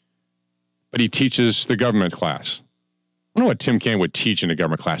Bible, but he teaches the government class. I don't know what Tim Kaine would teach in a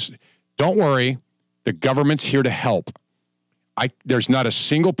government class. Don't worry, the government's here to help. There's not a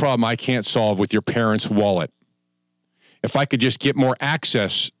single problem I can't solve with your parents' wallet. If I could just get more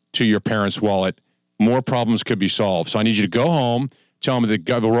access to your parents' wallet, more problems could be solved. So I need you to go home, tell them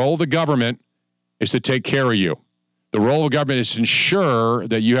the role of the government is to take care of you. The role of government is to ensure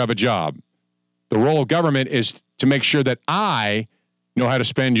that you have a job. The role of government is to make sure that I know how to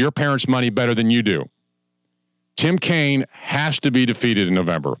spend your parents' money better than you do. Tim Kaine has to be defeated in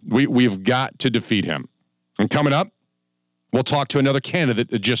November. We've got to defeat him. And coming up, we'll talk to another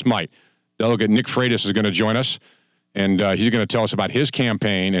candidate that just might. Delegate Nick Freitas is going to join us, and he's going to tell us about his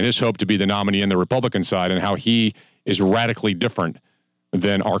campaign and his hope to be the nominee on the Republican side and how he is radically different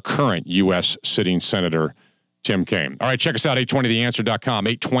than our current U.S. sitting Senator Tim Kaine. All right, check us out, 820theanswer.com,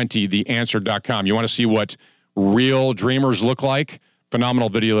 820theanswer.com. You want to see what real dreamers look like? Phenomenal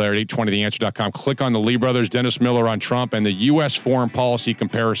video there at 820theanswer.com. Click on the Lee Brothers, Dennis Miller on Trump, and the U.S. foreign policy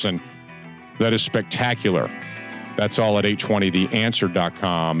comparison. That is spectacular. That's all at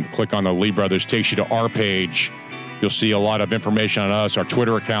 820theanswer.com. Click on the Lee Brothers, takes you to our page. You'll see a lot of information on us, our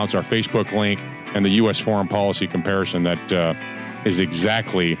Twitter accounts, our Facebook link, and the U.S. foreign policy comparison. That is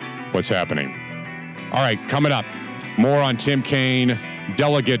exactly what's happening. All right, coming up, more on Tim Kaine.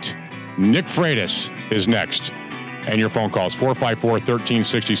 Delegate Nick Freitas is next. And your phone calls,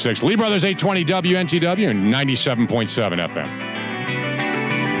 454-1366. Lee Brothers 820 WNTW and 97.7 FM.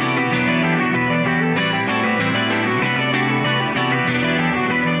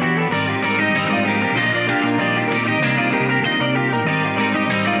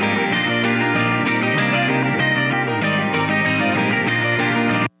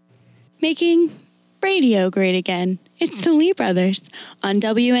 Making radio great again. It's the Lee Brothers on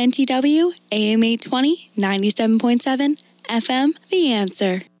WNTW, AM 820, 97.7 FM, The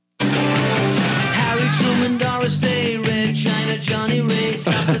Answer. Harry Truman, Doris Day, Red China, Johnny Ray,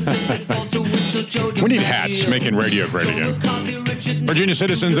 South Pacific, Walter Winchell, Joe We need hats making radio great again. Virginia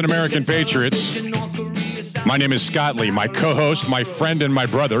citizens and American patriots. My name is Scott Lee. My co-host, my friend, and my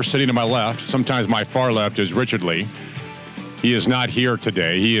brother sitting to my left, sometimes my far left, is Richard Lee. He is not here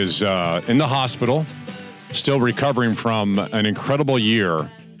today. He is in the hospital, still recovering from an incredible year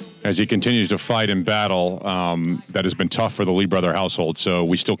as he continues to fight and battle that has been tough for the Lee brother household. So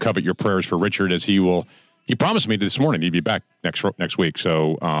we still covet your prayers for Richard, as he promised me this morning he'd be back next week.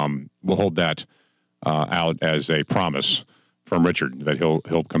 So we'll hold that out as a promise from Richard that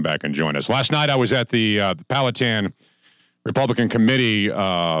he'll come back and join us. Last night I was at the Powhatan Republican Committee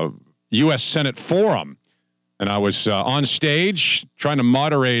U.S. Senate Forum. And I was on stage trying to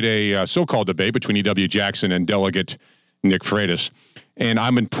moderate a so-called debate between E.W. Jackson and Delegate Nick Freitas. And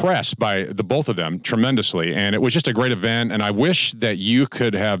I'm impressed by the both of them tremendously. And it was just a great event. And I wish that you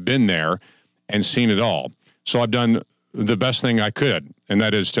could have been there and seen it all. So I've done the best thing I could, and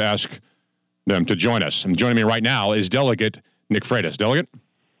that is to ask them to join us. And joining me right now is Delegate Nick Freitas. Delegate?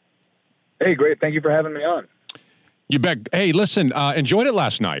 Hey, great. Thank you for having me on. You bet. Hey, listen, enjoyed it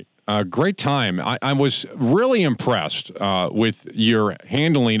last night. Great time. I was really impressed with your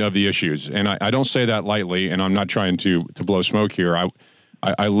handling of the issues, and I don't say that lightly, and I'm not trying to blow smoke here.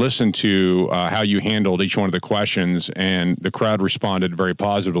 I listened to how you handled each one of the questions, and the crowd responded very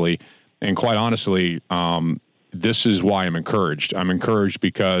positively. And quite honestly, this is why I'm encouraged. I'm encouraged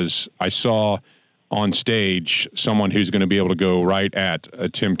because I saw on stage someone who's going to be able to go right at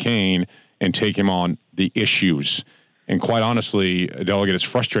Tim Kaine and take him on the issues. And quite honestly, Delegate, it's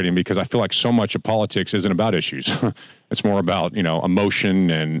frustrating because I feel like so much of politics isn't about issues. It's more about,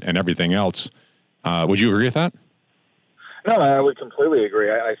 emotion and everything else. Would you agree with that? No, I would completely agree.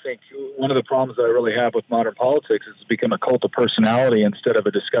 I think one of the problems that I really have with modern politics is it's become a cult of personality instead of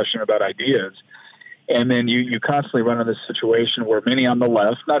a discussion about ideas. And then you constantly run into this situation where many on the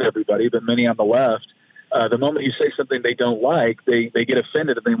left, not everybody, but many on the left, the moment you say something they don't like, they get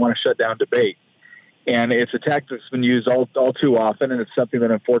offended and they want to shut down debate. And it's a tactic that's been used all too often, and it's something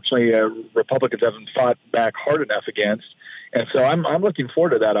that unfortunately Republicans haven't fought back hard enough against. And so I'm looking forward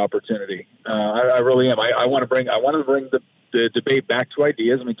to that opportunity. I really am. I want to bring the debate back to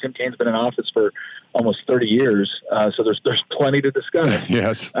ideas. I mean, Tim Kaine's been in office for almost 30 years, so there's plenty to discuss.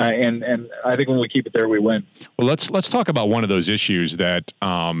 Yes. And I think when we keep it there, we win. Well, let's talk about one of those issues that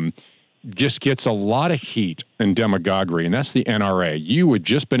just gets a lot of heat and demagoguery, and that's the NRA. You had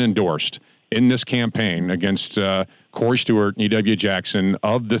just been endorsed in this campaign against Corey Stewart and E.W. Jackson.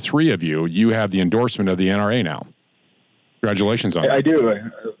 Of the three of you, you have the endorsement of the NRA now. Congratulations on that. I do.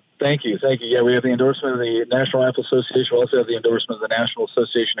 Thank you. Yeah, we have the endorsement of the National Rifle Association. We also have the endorsement of the National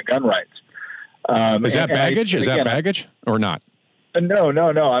Association of Gun Rights. Is that baggage? Is that baggage or not? No.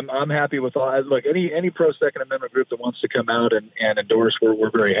 I'm happy with all. Look, any pro Second Amendment group that wants to come out and endorse,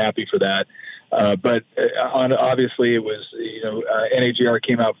 we're very happy for that. But obviously, it was NAGR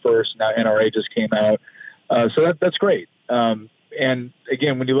came out first. Now NRA just came out, so that's great. And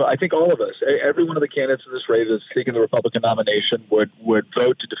again, I think all of us, every one of the candidates in this race that's seeking the Republican nomination would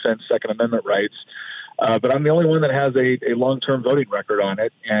vote to defend Second Amendment rights. But I'm the only one that has a long-term voting record on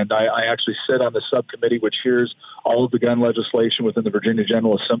it. And I actually sit on the subcommittee which hears all of the gun legislation within the Virginia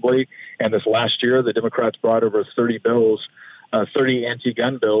General Assembly. And this last year, the Democrats brought over 30 bills, 30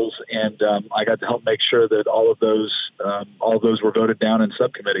 anti-gun bills. And I got to help make sure that all of those were voted down in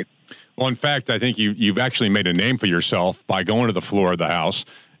subcommittee. Well, in fact, I think you've actually made a name for yourself by going to the floor of the House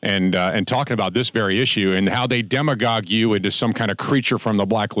and talking about this very issue and how they demagogue you into some kind of creature from the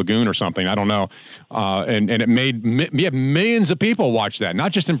Black Lagoon or something. I don't know. And it made millions of people watch that,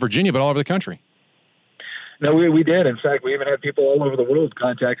 not just in Virginia, but all over the country. No, we did. In fact, we even had people all over the world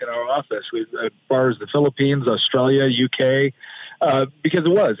contacting our office, as far as the Philippines, Australia, UK, because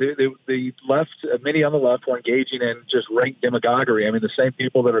the left, many on the left were engaging in just rank demagoguery. I mean, the same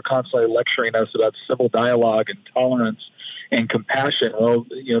people that are constantly lecturing us about civil dialogue and tolerance and compassion. Well,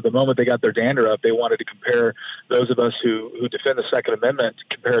 the moment they got their dander up, they wanted to compare those of us who defend the Second Amendment,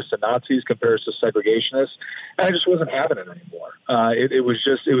 compare us to Nazis, compare us to segregationists. And I just wasn't having it anymore. It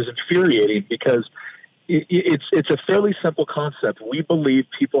was infuriating because it's a fairly simple concept. We believe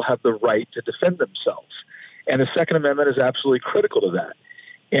people have the right to defend themselves. And the Second Amendment is absolutely critical to that.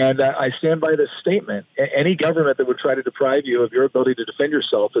 And I stand by this statement. Any government that would try to deprive you of your ability to defend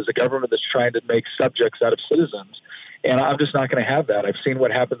yourself is a government that's trying to make subjects out of citizens. And I'm just not going to have that. I've seen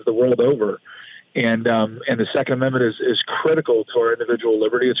what happens the world over. And the Second Amendment is critical to our individual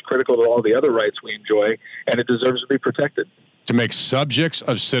liberty. It's critical to all the other rights we enjoy, and it deserves to be protected. To make subjects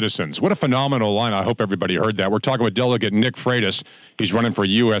of citizens. What a phenomenal line. I hope everybody heard that. We're talking with Delegate Nick Freitas. He's running for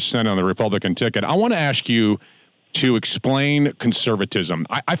U.S. Senate on the Republican ticket. I want to ask you to explain conservatism.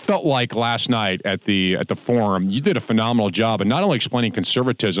 I felt like last night at the forum, you did a phenomenal job of not only explaining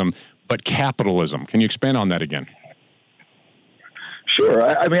conservatism, but capitalism. Can you expand on that again? Sure.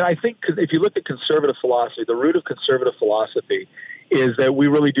 I mean, I think if you look at conservative philosophy, the root of conservative philosophy is that we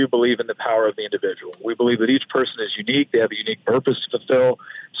really do believe in the power of the individual. We believe that each person is unique. They have a unique purpose to fulfill,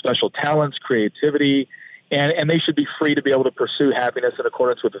 special talents, creativity, and they should be free to be able to pursue happiness in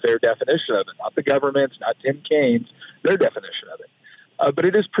accordance with their definition of it, not the government's, not Tim Kaine's, their definition of it. But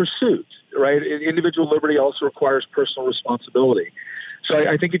it is pursuit, right? Individual liberty also requires personal responsibility. So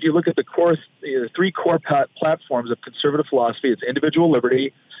I think if you look at the three core platforms of conservative philosophy, it's individual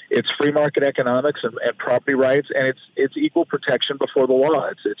liberty, it's free market economics and property rights, and it's equal protection before the law.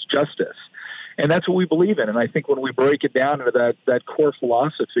 It's justice. And that's what we believe in. And I think when we break it down into that core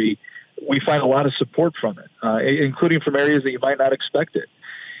philosophy, we find a lot of support from it, including from areas that you might not expect it.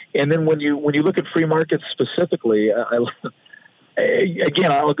 And then when you look at free markets specifically,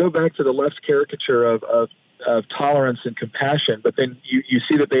 again, I'll go back to the left's caricature of tolerance and compassion, but then you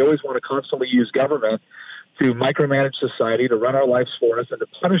see that they always want to constantly use government to micromanage society, to run our lives for us, and to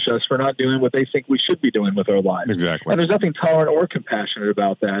punish us for not doing what they think we should be doing with our lives. Exactly. And there's nothing tolerant or compassionate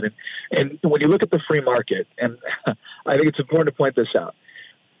about that. And when you look at the free market, and I think it's important to point this out,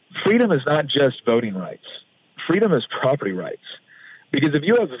 freedom is not just voting rights. Freedom is property rights. Because if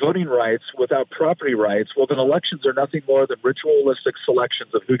you have voting rights without property rights, well, then elections are nothing more than ritualistic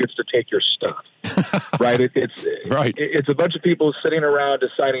selections of who gets to take your stuff, right? It's a bunch of people sitting around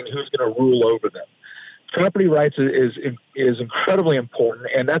deciding who's going to rule over them. Property rights is incredibly important,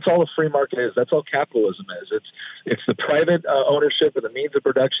 and that's all a free market is. That's all capitalism is. It's the private ownership of the means of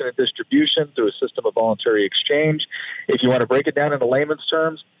production and distribution through a system of voluntary exchange. If you want to break it down into layman's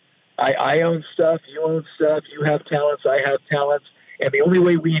terms, I own stuff, you own stuff, you have talents, I have talents. And the only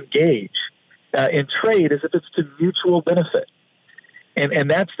way we engage in trade is if it's to mutual benefit.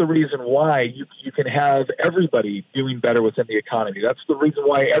 And that's the reason why you can have everybody doing better within the economy. That's the reason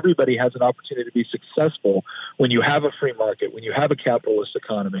why everybody has an opportunity to be successful when you have a free market, when you have a capitalist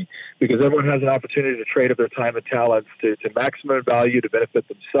economy, because everyone has an opportunity to trade of their time and talents to maximum value to benefit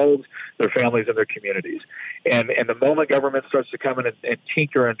themselves, their families, and their communities. And the moment government starts to come in and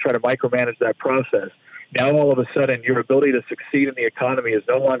tinker and try to micromanage that process, now, all of a sudden, your ability to succeed in the economy is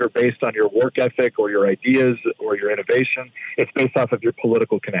no longer based on your work ethic or your ideas or your innovation. It's based off of your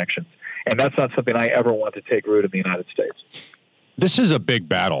political connections. And that's not something I ever want to take root in the United States. This is a big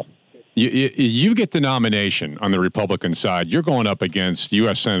battle. You get the nomination on the Republican side. You're going up against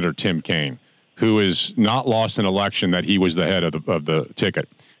U.S. Senator Tim Kaine, who has not lost an election that he was the head of the ticket.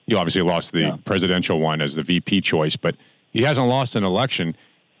 He obviously lost the presidential one as the VP choice, but he hasn't lost an election.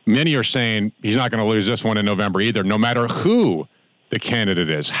 Many are saying he's not going to lose this one in November either, no matter who the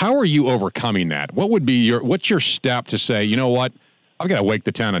candidate is. How are you overcoming that? What's your step to say, you know what, I've got to wake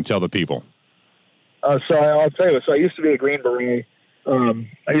the town and tell the people? So I'll tell you. So I used to be a Green Beret.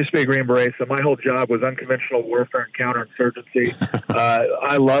 So my whole job was unconventional warfare and counterinsurgency.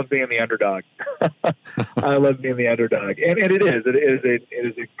 I love being the underdog. I love being the underdog, and it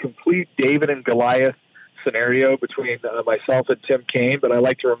is a complete David and Goliath scenario between myself and Tim Kaine, but I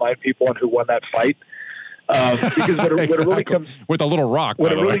like to remind people on who won that fight. Because what it really comes with a little rock,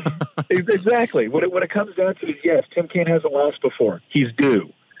 by the way. Exactly. What it comes down to is, yes, Tim Kaine hasn't lost before. He's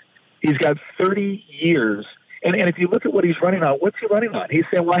due. He's got 30 years. And if you look at what he's running on, what's he running on? He's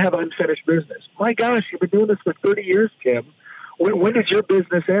saying, well, I have unfinished business. My gosh, you've been doing this for 30 years, Tim. When does your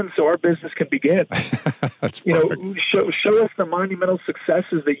business end so our business can begin? That's perfect. Show us the monumental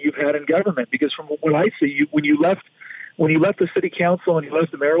successes that you've had in government. Because from what I see, when you left the city council and you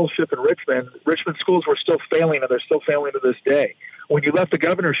left the mayoralship in Richmond schools were still failing, and they're still failing to this day. When you left the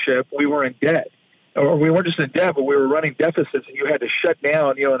governorship, we were in debt. Or we weren't just in debt, but we were running deficits, and you had to shut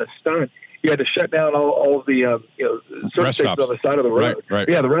down, in a stunt. You had to shut down all of the service stations on the side of the road. Right.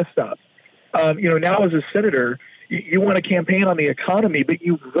 Yeah, the rest stops. Now as a senator, you want to campaign on the economy, but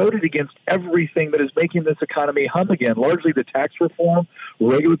you voted against everything that is making this economy hum again, largely the tax reform,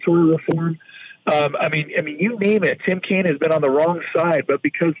 regulatory reform. You name it. Tim Kaine has been on the wrong side, but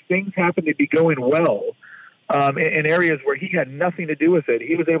because things happen to be going well in areas where he had nothing to do with it,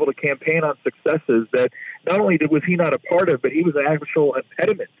 he was able to campaign on successes that not only was he not a part of, but he was an actual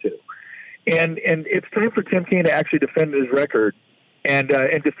impediment to. And it's time for Tim Kaine to actually defend his record. And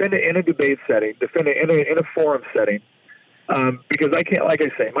defend it in a debate setting, defend it in a forum setting, because I can't, like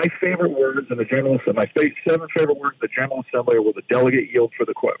I say, my favorite words in the General Assembly, my 7 favorite words in the General Assembly are, will the delegate yield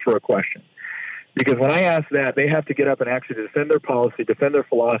for a question? Because when I ask that, they have to get up and actually defend their policy, defend their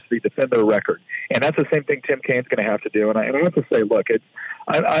philosophy, defend their record, and that's the same thing Tim Kaine's going to have to do. And I have to say, look,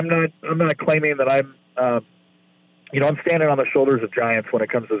 I'm not claiming that I'm standing on the shoulders of giants when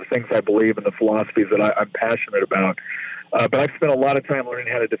it comes to the things I believe and the philosophies that I'm passionate about. But I've spent a lot of time learning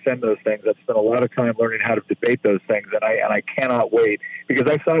how to defend those things. I've spent a lot of time learning how to debate those things, and I cannot wait,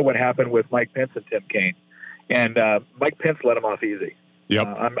 because I saw what happened with Mike Pence and Tim Kaine, and Mike Pence let him off easy. Yep.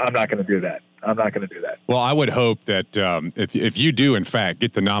 I'm not going to do that. I'm not going to do that. Well, I would hope that if you do, in fact,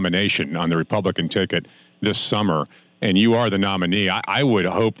 get the nomination on the Republican ticket this summer, and you are the nominee, I would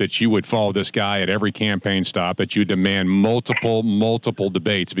hope that you would follow this guy at every campaign stop, that you demand multiple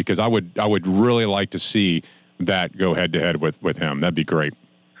debates, because I would really like to see that go head to head with him. That'd be great.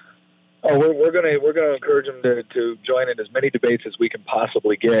 Oh, we're gonna encourage him to join in as many debates as we can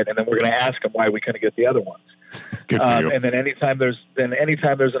possibly get, and then we're gonna ask him why we couldn't get the other ones. Good for you. And then anytime there's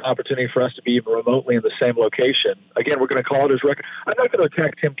an opportunity for us to be even remotely in the same location, again, we're going to call it his record. I'm not going to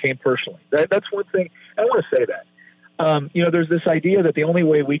attack Tim Kaine personally. That's one thing. I want to say that. There's this idea that the only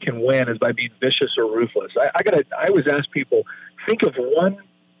way we can win is by being vicious or ruthless. I always ask people, think of one,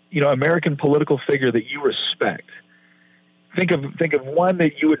 American political figure that you respect. Think of one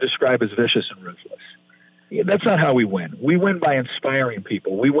that you would describe as vicious and ruthless. That's not how we win. We win by inspiring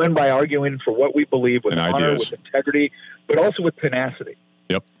people. We win by arguing for what we believe with honor, with integrity, but also with tenacity.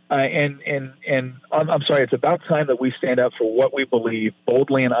 Yep. And I'm sorry, it's about time that we stand up for what we believe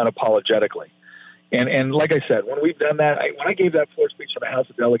boldly and unapologetically. And like I said, when we've done that, when I gave that floor speech in the House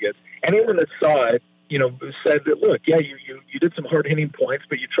of Delegates, anyone that saw it, said that, look, yeah, you did some hard-hitting points,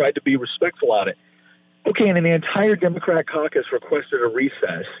 but you tried to be respectful on it. Okay, and then the entire Democrat caucus requested a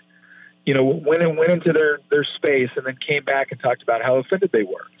recess, went into their space and then came back and talked about how offended they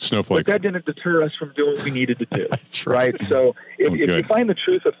were. Snowflake. But that didn't deter us from doing what we needed to do. That's right. So if you find the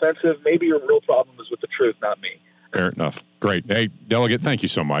truth offensive, maybe your real problem is with the truth, not me. Fair enough. Great. Hey, Delegate, thank you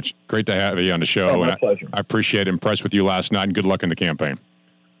so much. Great to have you on the show. Oh, my pleasure. I appreciate it. Impressed with you last night, and good luck in the campaign.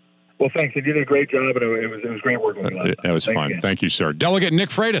 Well, thanks. You did a great job, and it was great working with you last night. It was Thanks fun. again. Thank you, sir. Delegate Nick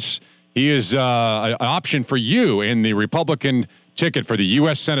Freitas. He is an option for you in the Republican ticket for the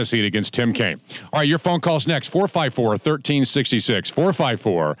U.S. Senate seat against Tim Kaine. All right, your phone call's next,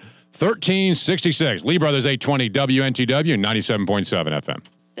 454-1366, 454-1366. Lee Brothers 820 WNTW, 97.7 FM.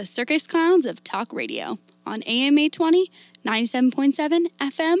 The Circus Clowns of Talk Radio on AM 820, 97.7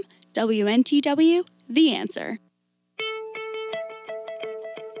 FM, WNTW, The Answer.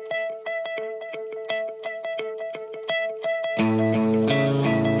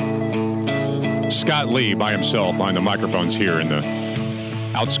 Scott Lee by himself behind the microphones here in the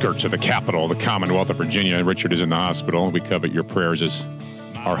outskirts of the capital, the Commonwealth of Virginia. Richard is in the hospital. We covet your prayers as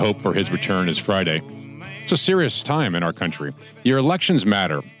our hope for his return is Friday. It's a serious time in our country. Your elections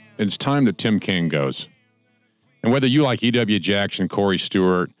matter. It's time that Tim Kaine goes. And whether you like E.W. Jackson, Corey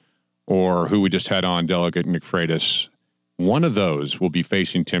Stewart, or who we just had on, Delegate Nick Freitas, one of those will be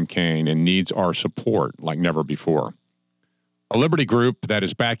facing Tim Kaine and needs our support like never before. A Liberty group that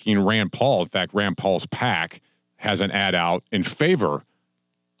is backing Rand Paul, in fact, Rand Paul's PAC, has an ad out in favor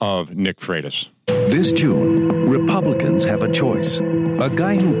of Nick Freitas. This June, Republicans have a choice. A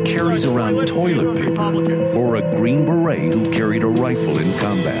guy who carries around toilet paper or a Green Beret who carried a rifle in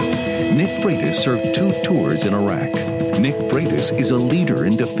combat. Nick Freitas served 2 tours in Iraq. Nick Freitas is a leader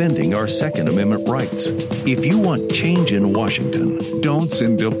in defending our Second Amendment rights. If you want change in Washington, don't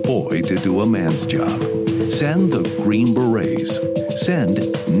send a boy to do a man's job. Send the Green Berets. Send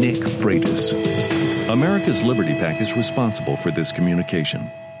Nick Freitas. America's Liberty PAC is responsible for this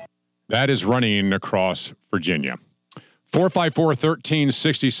communication. That is running across Virginia.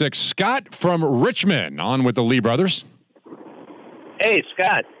 454-1366. Scott from Richmond on with the Lee brothers. Hey,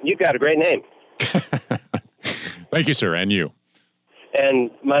 Scott, you got a great name. Thank you, sir, and you. And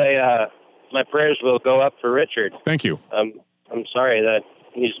my prayers will go up for Richard. Thank you. I'm sorry that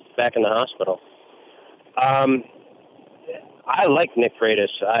he's back in the hospital. I like Nick Freitas.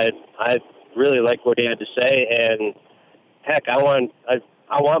 I really like what he had to say, and heck, I want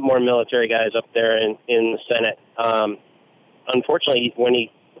more military guys up there in the Senate. Unfortunately, when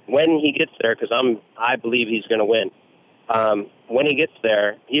he gets there, because I believe he's going to win. When he gets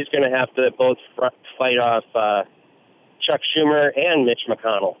there, he's going to have to both fight off Chuck Schumer and Mitch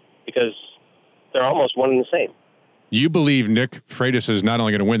McConnell because they're almost one and the same. You believe Nick Freitas is not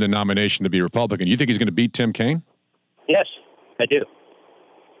only going to win the nomination to be Republican, you think he's going to beat Tim Kaine? Yes, I do.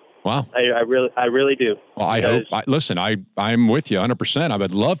 Wow. I really do. Well, I hope. Listen, I'm with you 100%. I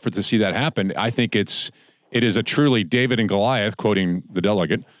would love to see that happen. I think it is a truly David and Goliath, quoting the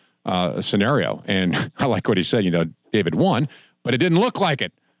delegate, scenario. And I like what he said. David won, but it didn't look like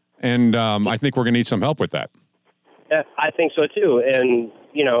it. And I think we're going to need some help with that. Yeah, I think so too. And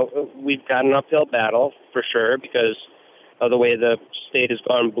we've got an uphill battle for sure because of the way the state has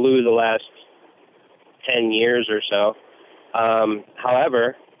gone blue the last 10 years or so.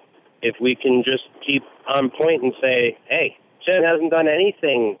 However, if we can just keep on point and say, hey, Jen hasn't done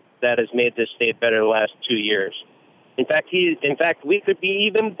anything that has made this state better the last 2 years. In fact, we could be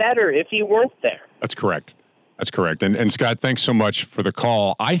even better if he weren't there. That's correct. And Scott, thanks so much for the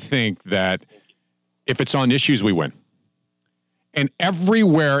call. I think that if it's on issues, we win. And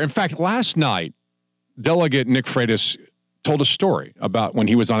everywhere, in fact, last night, Delegate Nick Freitas told a story about when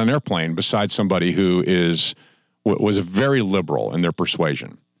he was on an airplane beside somebody who was very liberal in their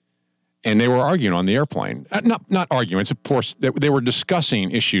persuasion. And they were arguing on the airplane. Not arguments, of course. They were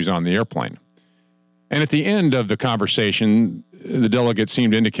discussing issues on the airplane. And at the end of the conversation, the delegate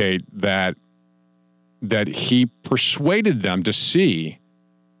seemed to indicate that he persuaded them to see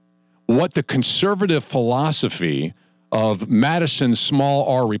what the conservative philosophy of Madison's small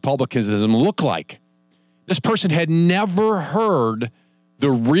r republicanism looked like. This person had never heard the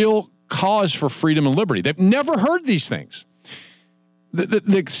real cause for freedom and liberty. They've never heard these things.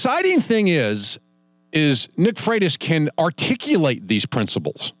 The exciting thing is Nick Freitas can articulate these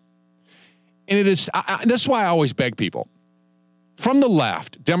principles. And it is that's why I always beg people, from the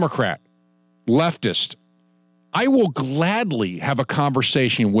left, Democrat, leftist, I will gladly have a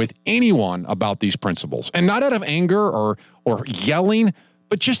conversation with anyone about these principles, and not out of anger or yelling,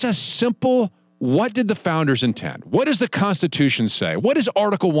 but just as simple, what did the founders intend? What does the Constitution say? What is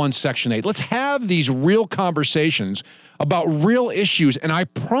Article 1, Section 8? Let's have these real conversations about real issues, and I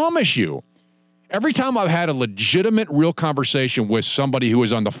promise you, every time I've had a legitimate, real conversation with somebody who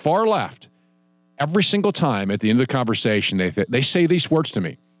is on the far left, every single time at the end of the conversation, they say these words to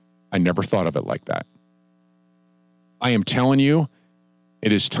me. I never thought of it like that. I am telling you,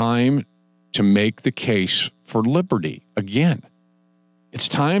 it is time to make the case for liberty again. It's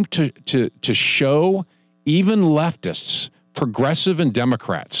time to show even leftists, progressive and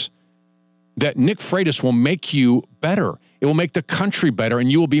Democrats, that Nick Freitas will make you better. It will make the country better,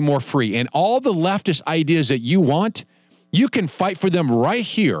 and you will be more free. And all the leftist ideas that you want, you can fight for them right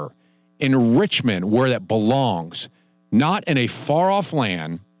here in Richmond, where that belongs, not in a far-off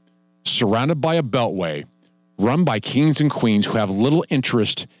land surrounded by a beltway, run by kings and queens who have little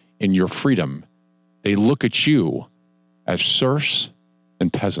interest in your freedom. They look at you as serfs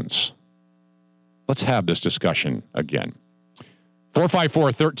and peasants. Let's have this discussion again.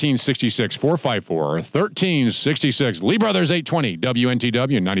 454-1366, 454-1366. Lee Brothers 820,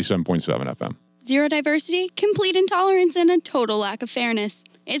 WNTW, 97.7 FM. Zero diversity, complete intolerance, and a total lack of fairness.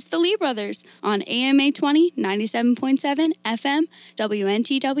 It's the Lee Brothers on AM 820, 97.7 FM,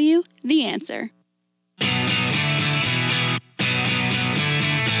 WNTW, The Answer.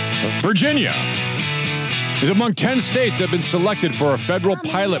 Virginia is among 10 states that have been selected for a federal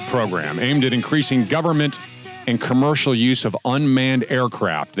pilot program aimed at increasing government and commercial use of unmanned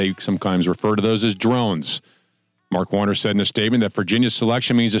aircraft. They sometimes refer to those as drones. Mark Warner said in a statement that Virginia's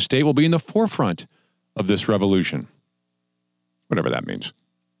selection means the state will be in the forefront of this revolution. Whatever that means.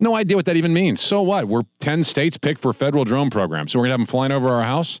 No idea what that even means. So what? We're 10 states picked for a federal drone program. So we're going to have them flying over our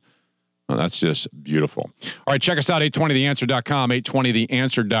house? Oh, that's just beautiful. All right, check us out, 820theanswer.com,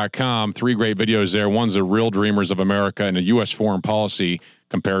 820theanswer.com. 3 great videos there. One's the real dreamers of America and a U.S. foreign policy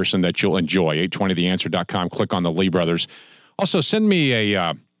comparison that you'll enjoy. 820theanswer.com. Click on the Lee Brothers. Also, send me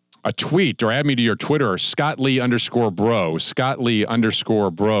a tweet or add me to your Twitter, Scott Lee _bro, Scott Lee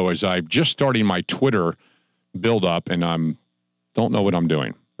 _bro, as I'm just starting my Twitter build up and don't know what I'm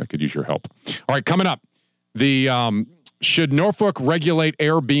doing. I could use your help. All right, coming up, should Norfolk regulate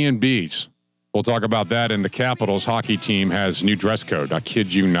Airbnbs? We'll talk about that, and the Capitals hockey team has new dress code. I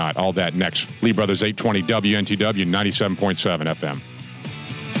kid you not. All that next. Lee Brothers 820 WNTW 97.7 FM.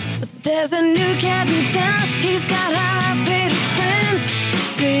 There's a new cat in town. He's got high-paid friends.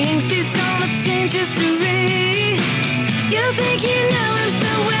 Thinks he's gonna change history. You think you know him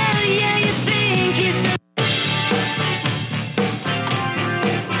so well. Yeah, you think he's so...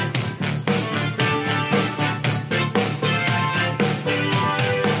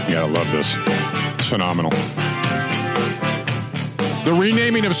 You gotta love this. It's phenomenal. The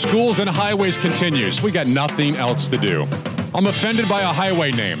renaming of schools and highways continues. We got nothing else to do. I'm offended by a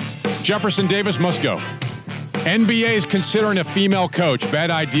highway name. Jefferson Davis must go. NBA is considering a female coach.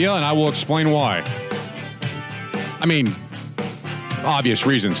 Bad idea, and I will explain why. I mean, obvious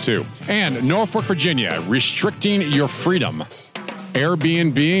reasons, too. And Norfolk, Virginia, restricting your freedom.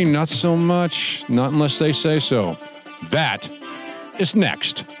 Airbnb, not so much. Not unless they say so. That is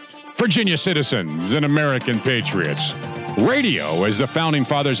next. Virginia citizens and American patriots. Radio, as the Founding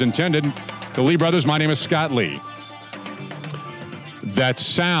Fathers intended. The Lee Brothers, my name is Scott Lee. That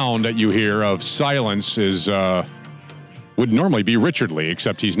sound that you hear of silence is would normally be Richard Lee,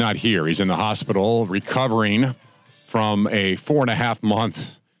 except he's not here. He's in the hospital recovering from a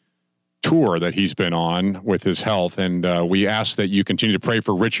 4.5-month tour that he's been on with his health. And we ask that you continue to pray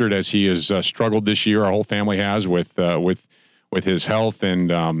for Richard as he has struggled this year. Our whole family has with his health.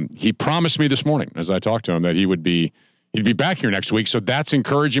 And he promised me this morning, as I talked to him, that he'd be back here next week. So that's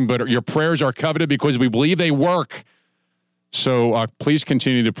encouraging. But your prayers are coveted because we believe they work. So please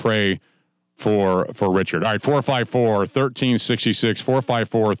continue to pray for Richard. All right,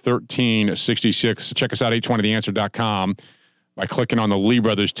 454-1366, 454-1366. Check us out, 820theanswer.com. By clicking on the Lee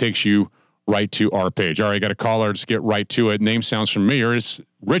Brothers takes you right to our page. All right, got a caller. Let's get right to it. Name sounds familiar. It's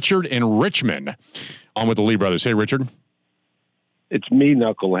Richard in Richmond. On with the Lee Brothers. Hey, Richard. It's me,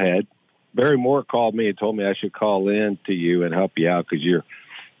 Knucklehead. Barry Moore called me and told me I should call in to you and help you out because you're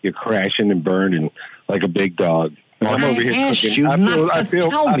crashing and burning like a big dog. I'm over here cooking.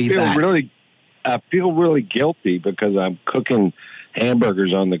 I feel really guilty because I'm cooking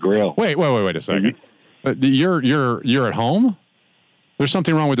hamburgers on the grill. Wait a second. You're at home? There's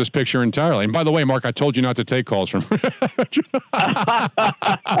something wrong with this picture entirely. And by the way, Mark, I told you not to take calls from.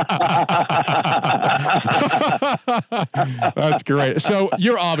 That's great. So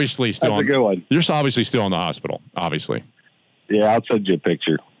you're obviously still. That's a good one. You're obviously still in the hospital. Obviously. Yeah, I'll send you a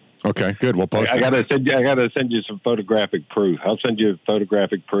picture. Okay, good. We'll post. I gotta send you some photographic proof. I'll send you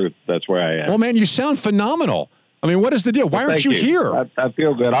photographic proof. That's where I am. Well, man, you sound phenomenal. I mean, what is the deal? Why aren't you here? I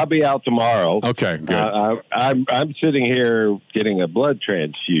feel good. I'll be out tomorrow. Okay, good. I'm sitting here getting a blood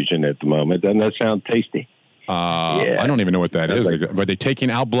transfusion at the moment. Doesn't that sound tasty? I don't even know what that is. Are they taking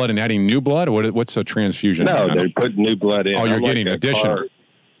out blood and adding new blood? Or what's a transfusion? No, they're putting new blood in. Oh, you're getting additional.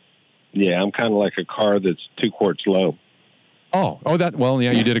 Yeah, I'm kind of like a car that's 2 quarts low. Well, yeah,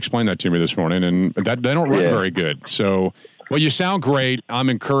 you did explain that to me this morning, and that they don't run very good. So, well, you sound great. I'm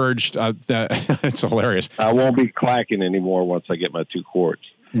encouraged. It's hilarious. I won't be clacking anymore once I get my 2 quarts.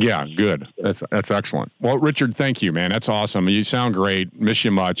 Yeah, good. That's excellent. Well, Richard, thank you, man. That's awesome. You sound great. Miss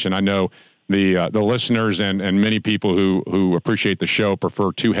you much, and I know the listeners and many people who appreciate the show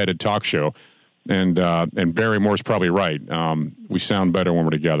prefer two-headed talk show. And Barry Moore's probably right. We sound better when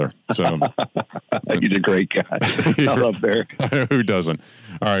we're together. So he's a great guy. I love Barry. Who doesn't?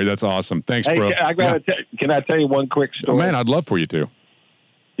 All right, that's awesome. Thanks, bro. Can I tell you one quick story? Oh, man, I'd love for you to.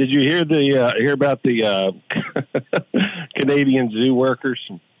 Did you hear about the Canadian zoo workers?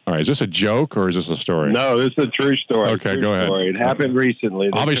 All right, is this a joke or is this a story? No, this is a true story. Okay, go ahead. It happened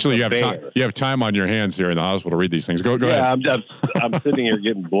recently. Obviously, you have time. You have time on your hands here in the hospital to read these things. Go ahead. I'm sitting here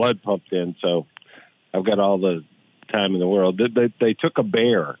getting blood pumped in, so I've got all the time in the world. They took a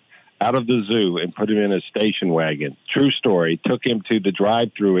bear out of the zoo and put him in a station wagon. True story. Took him to the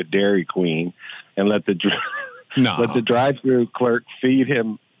drive-through at Dairy Queen and let the drive-through clerk feed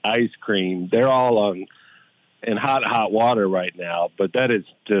him ice cream. They're all in hot water right now, but that's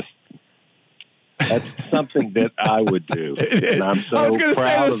something that I would do. And I'm so I was going to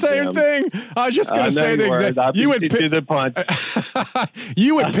say the same thing. I was just going to say the exact. You would pick the punch.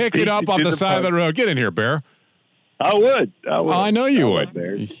 You would pick it up off the side of the road. Get in here, bear. I would. I know you would.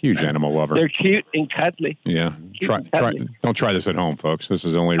 You're a huge animal lover. They're cute and cuddly. Yeah. Don't try this at home, folks. This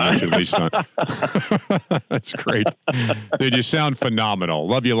is only Richard Lee stunt. That's great. Dude, you sound phenomenal.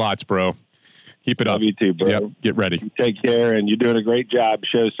 Love you lots, bro. Keep it up. Love you too, bro. Yep. Get ready. You take care, and you're doing a great job.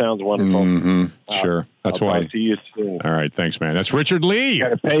 Show sounds wonderful. Mm-hmm. Sure. That's I'll why. Talk to you soon. All right. Thanks, man. That's Richard Lee.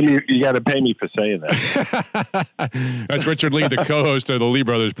 You got to pay me for saying that. That's Richard Lee, the co-host of the Lee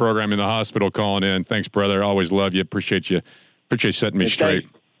Brothers program in the hospital, calling in. Thanks, brother. Always love you. Appreciate you setting me straight.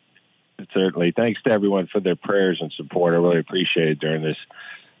 Certainly. Thanks to everyone for their prayers and support. I really appreciate it during this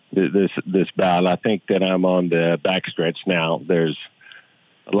bout. I think that I'm on the backstretch now. There's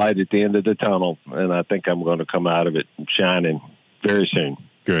a light at the end of the tunnel, and I think I'm going to come out of it shining very soon.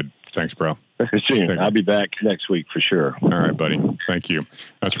 Good. Thanks, bro. Very soon. I'll be back next week for sure. All right, buddy. Thank you.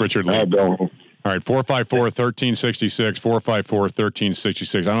 That's Richard Lee. All right, Bill. All right, 454-1366,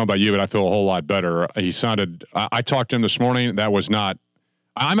 454-1366. I don't know about you, but I feel a whole lot better. He sounded, I talked to him this morning. That was not,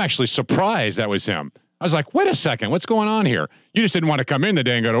 I'm actually surprised that was him. I was like, wait a second, what's going on here? You just didn't want to come in the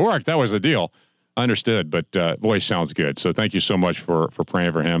day and go to work. That was the deal. I understood, but voice sounds good. So thank you so much for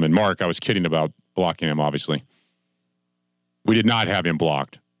praying for him. And Mark, I was kidding about blocking him, obviously. We did not have him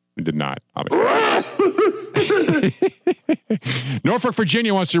blocked. We did not, obviously. Norfolk,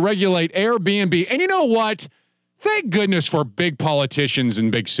 Virginia wants to regulate Airbnb. And you know what? Thank goodness for big politicians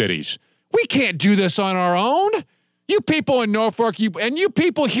in big cities. We can't do this on our own. You people in Norfolk, you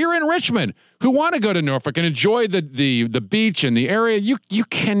people here in Richmond who want to go to Norfolk and enjoy the beach and the area, you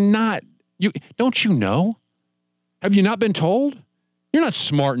cannot. Don't you know? Have you not been told? You're not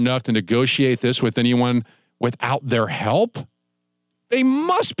smart enough to negotiate this with anyone without their help. They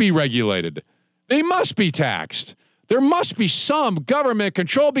must be regulated. They must be taxed. There must be some government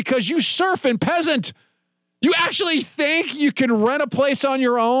control because you surfing peasant. You actually think you can rent a place on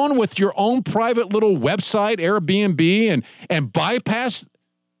your own with your own private little website, Airbnb, and bypass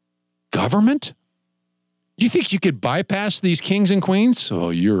government? You think you could bypass these kings and queens? Oh,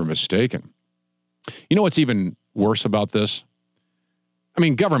 you're mistaken. You know what's even worse about this? I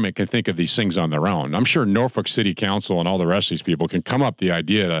mean, government can think of these things on their own. I'm sure Norfolk City Council and all the rest of these people can come up with the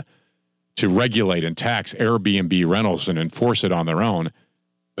idea to regulate and tax Airbnb rentals and enforce it on their own.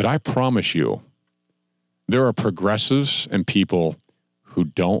 But I promise you, there are progressives and people who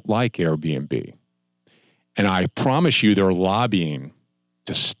don't like Airbnb. And I promise you they're lobbying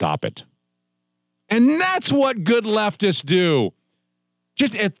to stop it. And that's what good leftists do.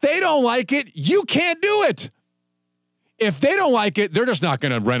 Just if they don't like it, you can't do it. If they don't like it, they're just not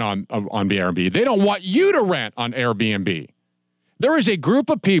going to rent on Airbnb. They don't want you to rent on Airbnb. There is a group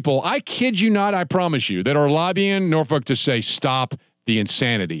of people, I kid you not, I promise you, that are lobbying Norfolk to say stop the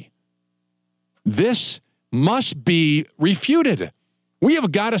insanity. This must be refuted. We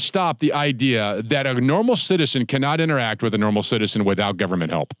have got to stop the idea that a normal citizen cannot interact with a normal citizen without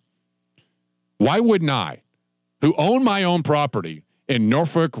government help. Why wouldn't I, who own my own property in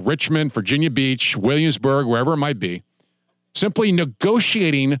Norfolk, Richmond, Virginia Beach, Williamsburg, wherever it might be, simply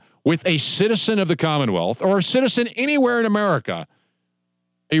negotiating with a citizen of the Commonwealth or a citizen anywhere in America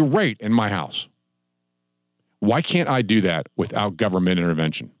a rate in my house? Why can't I do that without government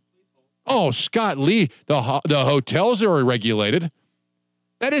intervention? Oh, Scott Lee, the hotels are regulated.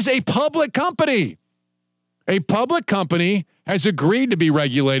 That is a public company. A public company has agreed to be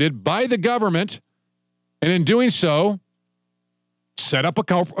regulated by the government, and in doing so, set up a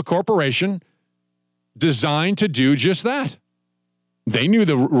corporation designed to do just that. They knew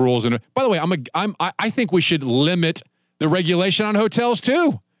the rules. And by the way, I think we should limit the regulation on hotels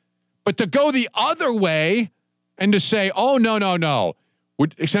too. But to go the other way and to say, oh, no.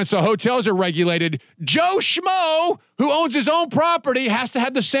 Since the hotels are regulated, Joe Schmo, who owns his own property, has to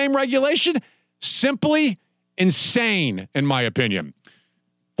have the same regulation. Simply insane, in my opinion.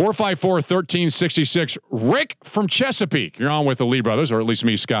 454-1366. Rick from Chesapeake. You're on with the Lee brothers, or at least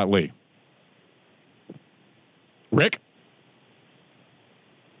me, Scott Lee. Rick?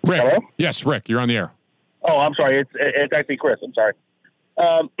 Hello? Yes, Rick, you're on the air. Oh, I'm sorry. It's actually Chris. I'm sorry.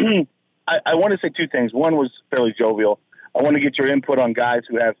 I want to say two things. One was fairly jovial. I want to get your input on guys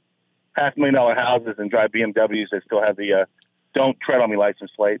who have $500,000 houses and drive BMWs that still have the "Don't Tread on Me"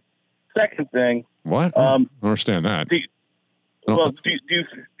 license plate. Second thing. What? I don't understand that. Do you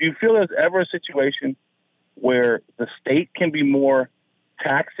feel there's ever a situation where the state can be more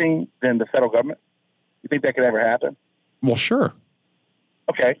taxing than the federal government? You think that could ever happen? Well, sure.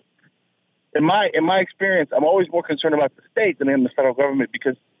 Okay. In my experience, I'm always more concerned about the state than in the federal government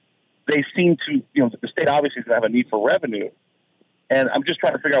because they seem to, the state obviously is going to have a need for revenue. And I'm just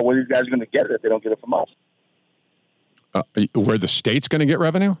trying to figure out where these guys are going to get it if they don't get it from us. Where the state's going to get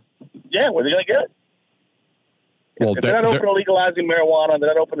revenue? Yeah, where they're going to get it. Well, if they're not open to legalizing marijuana,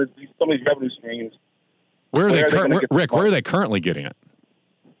 they're not open to some of these revenue streams. Where are they currently getting it?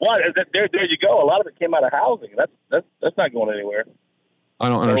 Well, there you go. A lot of it came out of housing. That's not going anywhere. I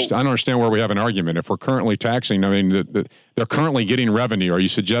don't understand where we have an argument. If we're currently taxing, I mean, they're currently getting revenue. Are you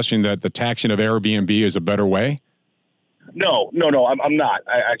suggesting that the taxing of Airbnb is a better way? No. I'm not.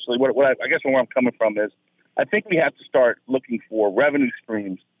 I guess where I'm coming from is I think we have to start looking for revenue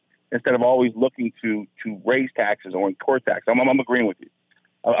streams instead of always looking to raise taxes or incur taxes. I'm agreeing with you.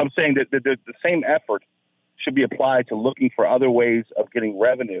 I'm saying that the same effort should be applied to looking for other ways of getting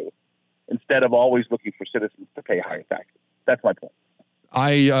revenue instead of always looking for citizens to pay higher taxes. That's my point.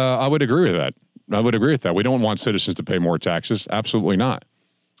 I would agree with that. We don't want citizens to pay more taxes. Absolutely not.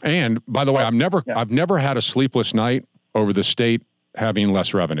 And by the way, I've never had a sleepless night over the state having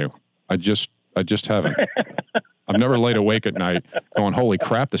less revenue. I just haven't. I've never laid awake at night going, holy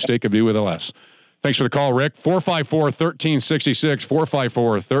crap, the state could do with less. Thanks for the call, Rick. 454-1366,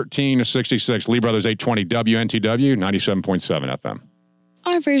 454-1366. Lee Brothers 820 WNTW, 97.7 FM.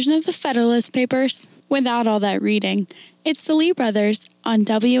 Our version of the Federalist Papers, without all that reading. It's the Lee Brothers on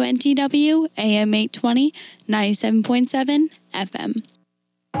WNTW, AM 820, 97.7 FM.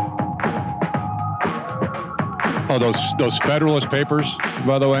 Oh, those Federalist Papers,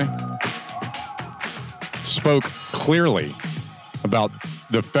 by the way, spoke clearly about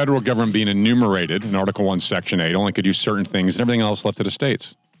the federal government being enumerated in Article 1, Section 8, only could do certain things and everything else left to the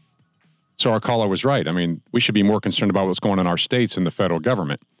states. So our caller was right. I mean, we should be more concerned about what's going on in our states than the federal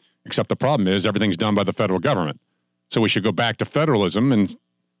government. Except the problem is everything's done by the federal government. So we should go back to federalism, and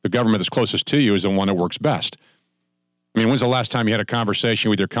the government that's closest to you is the one that works best. I mean, when's the last time you had a conversation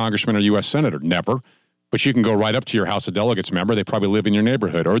with your congressman or U.S. senator? Never. But you can go right up to your House of Delegates member. They probably live in your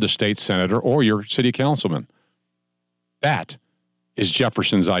neighborhood, or the state senator, or your city councilman. That is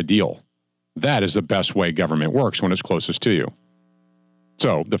Jefferson's ideal. That is the best way government works when it's closest to you.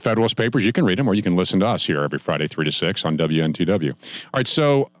 So the Federalist Papers, you can read them, or you can listen to us here every Friday, 3 to 6 on WNTW. All right,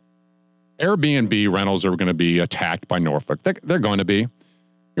 so Airbnb rentals are going to be attacked by Norfolk. They're going to be.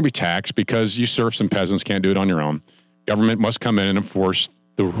 You're going to be taxed because you serfs and peasants can't do it on your own. Government must come in and enforce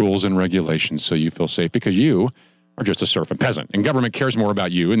the rules and regulations so you feel safe because you are just a serf and peasant. And government cares more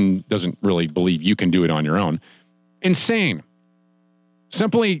about you and doesn't really believe you can do it on your own. Insane.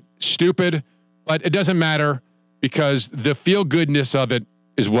 Simply stupid, but it doesn't matter because the feel-goodness of it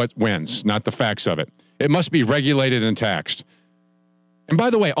is what wins, not the facts of it. It must be regulated and taxed. And by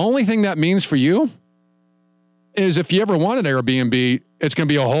the way, only thing that means for you is if you ever wanted Airbnb, it's going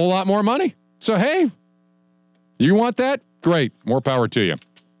to be a whole lot more money. So, hey, you want that? Great. More power to you.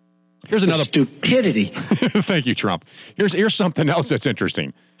 Here's another stupidity. Thank you, Trump. Here's something else that's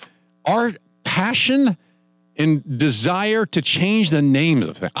interesting. Our passion and desire to change the names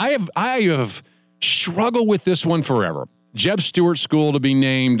of things. I have struggled with this one forever. Jeb Stuart School to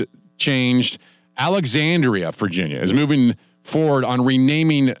be changed. Alexandria, Virginia, is moving forward on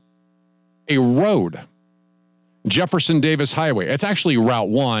renaming a road, Jefferson Davis Highway. It's actually Route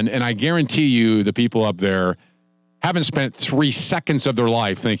 1, and I guarantee you the people up there haven't spent 3 seconds of their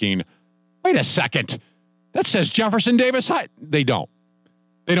life thinking, wait a second, that says Jefferson Davis Highway. They don't.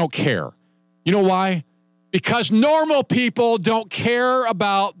 They don't care. You know why? Because normal people don't care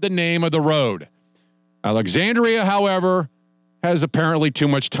about the name of the road. Alexandria, however, has apparently too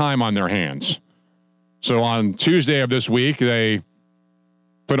much time on their hands. So on Tuesday of this week, they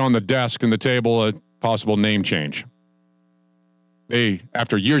put on the desk and the table a possible name change. They,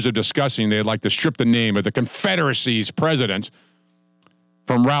 after years of discussing, they'd like to strip the name of the Confederacy's president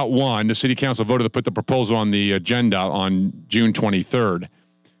from Route 1. The city council voted to put the proposal on the agenda on June 23rd.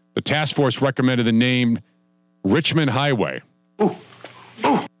 The task force recommended the name Richmond Highway.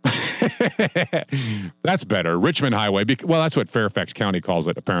 That's better. Richmond Highway. Well, that's what Fairfax County calls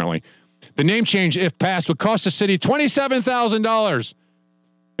it, apparently. The name change, if passed, would cost the city $27,000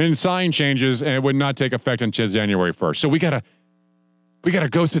 in sign changes, and it would not take effect until January 1st. So we gotta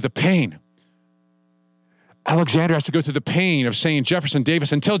go through the pain. Alexander has to go through the pain of saying Jefferson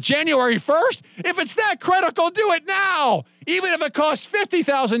Davis until January 1st? If it's that critical, do it now. Even if it costs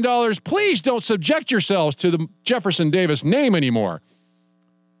 $50,000, please don't subject yourselves to the Jefferson Davis name anymore.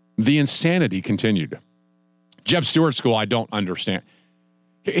 The insanity continued. Jeb Stuart School, I don't understand.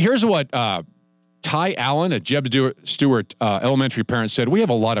 Here's what Ty Allen, a Jeb Stuart elementary parent, said. We have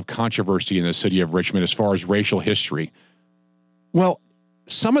a lot of controversy in the city of Richmond as far as racial history. Well,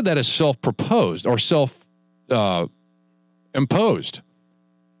 some of that is self-proposed or self-imposed.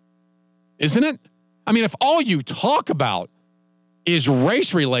 Isn't it? I mean, if all you talk about is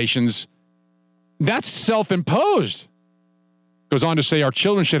race relations, that's self-imposed. Goes on to say our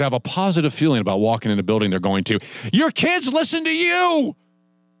children should have a positive feeling about walking in a building they're going to. Your kids listen to you.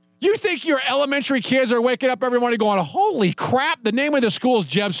 You think your elementary kids are waking up every morning going, holy crap, the name of the school is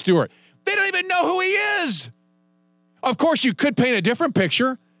Jeb Stuart. They don't even know who he is. Of course, you could paint a different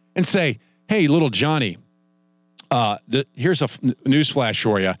picture and say, hey, little Johnny, here's a newsflash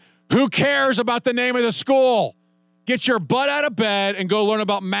for you. Who cares about the name of the school? Get your butt out of bed and go learn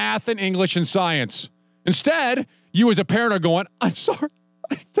about math and English and science. Instead, you as a parent are going, I'm sorry.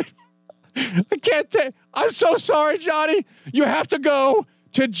 I can't take. I'm so sorry, Johnny. You have to go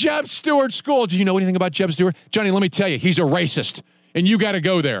to Jeb Stuart School. Do you know anything about Jeb Stuart? Johnny, let me tell you, he's a racist, and you got to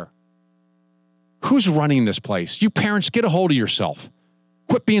go there. Who's running this place? You parents, get a hold of yourself.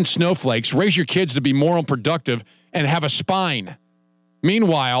 Quit being snowflakes. Raise your kids to be moral and productive and have a spine.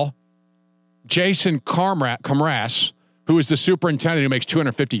 Meanwhile, Jason Comras, who is the superintendent who makes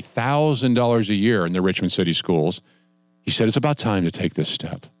 $250,000 a year in the Richmond City Schools, he said it's about time to take this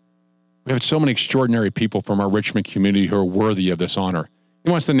step. We have so many extraordinary people from our Richmond community who are worthy of this honor. He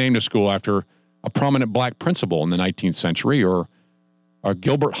wants to name the school after a prominent black principal in the 19th century or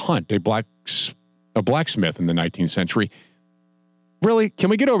Gilbert Hunt, a blacksmith in the 19th century. Really, can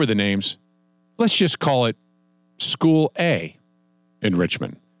we get over the names? Let's just call it School A in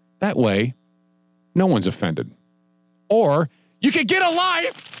Richmond. That way, no one's offended. Or you can get a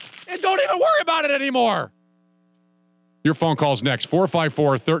life and don't even worry about it anymore. Your phone call's next,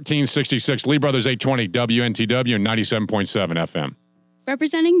 454-1366, Lee Brothers 820 WNTW and 97.7 FM.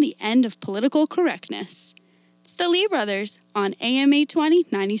 Representing the end of political correctness. It's the Lee Brothers on AM 820,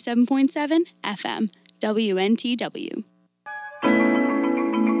 97.7 FM, WNTW.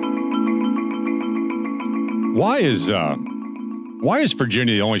 Why is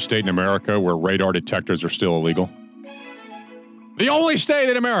Virginia the only state in America where radar detectors are still illegal? The only state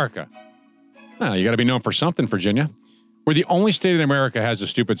in America. Well, you got to be known for something, Virginia. We're the only state in America has the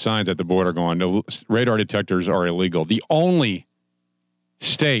stupid signs at the border going, no, radar detectors are illegal. The only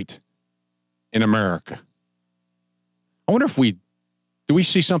state in America. I wonder if do we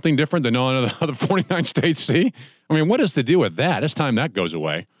see something different than none of the other 49 states see? I mean, what is the deal with that? It's time that goes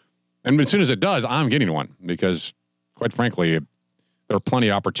away. And as soon as it does, I'm getting one because, quite frankly, there are plenty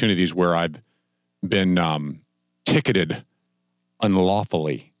of opportunities where I've been ticketed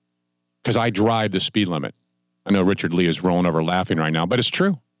unlawfully because I drive the speed limit. I know Richard Lee is rolling over laughing right now, but it's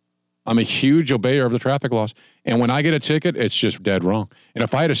true. I'm a huge obeyer of the traffic laws. And when I get a ticket, it's just dead wrong. And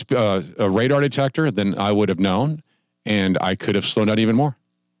if I had a radar detector, then I would have known, and I could have slowed down even more.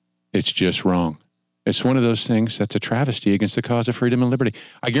 It's just wrong. It's one of those things that's a travesty against the cause of freedom and liberty.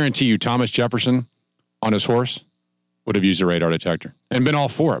 I guarantee you, Thomas Jefferson on his horse would have used a radar detector and been all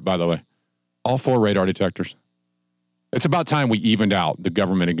for it, by the way. All 4 radar detectors. It's about time we evened out the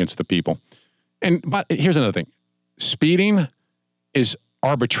government against the people. But here's another thing. Speeding is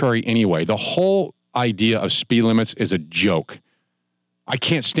arbitrary anyway. The whole idea of speed limits is a joke. I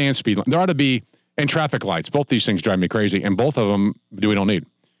can't stand speed limits. There ought to be, and traffic lights. Both these things drive me crazy, and both of them we don't need.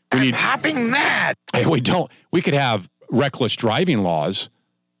 I'm hopping mad. Hey, we don't. We could have reckless driving laws,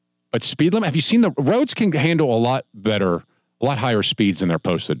 but speed limit, have you seen the roads can handle a lot better, a lot higher speeds than they're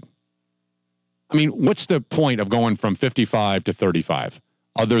posted? I mean, what's the point of going from 55 to 35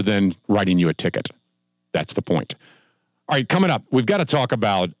 other than writing you a ticket? That's the point. All right, coming up, we've got to talk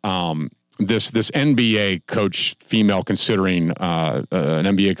about this NBA coach, female, considering an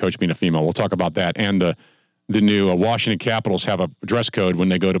NBA coach being a female. We'll talk about that. And the new Washington Capitals have a dress code when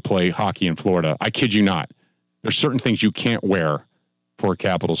they go to play hockey in Florida. I kid you not. There's certain things you can't wear for a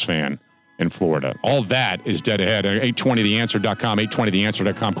Capitals fan in Florida. All that is dead ahead. 820theanswer.com,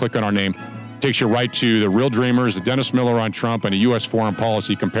 820theanswer.com. Click on our name. Takes you right to the Real Dreamers, the Dennis Miller on Trump, and a U.S. foreign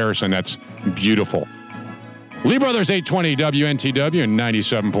policy comparison. That's beautiful. Lee Brothers 820 WNTW and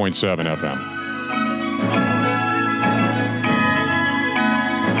 97.7 FM.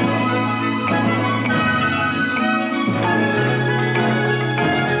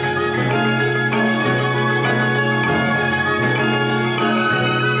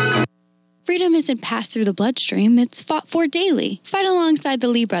 Freedom isn't passed through the bloodstream, it's fought for daily. Fight alongside the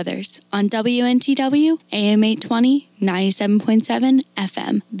Lee brothers on WNTW, AM 820, 97.7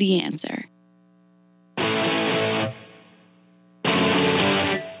 FM, The Answer.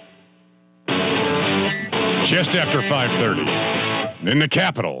 Just after 5:30, in the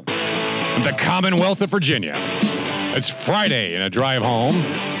capital of the Commonwealth of Virginia. It's Friday in a drive home.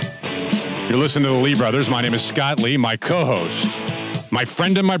 You're listening to the Lee Brothers. My name is Scott Lee, my co-host. My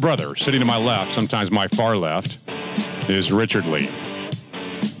friend and my brother, sitting to my left, sometimes my far left, is Richard Lee.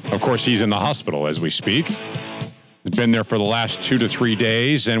 Of course, he's in the hospital as we speak. He's been there for the last 2 to 3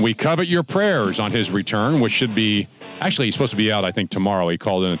 days, and we covet your prayers on his return, which should be, actually, he's supposed to be out, I think, tomorrow. He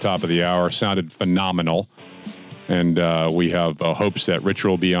called in the top of the hour, sounded phenomenal. And we have hopes that Richard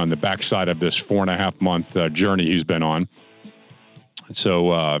will be on the backside of this 4.5-month journey he's been on.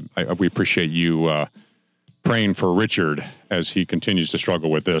 So we appreciate you praying for Richard as he continues to struggle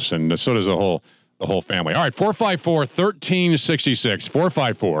with this, and so does the whole family. All right,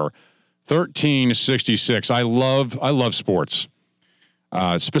 454-1366, 454-1366. I love sports,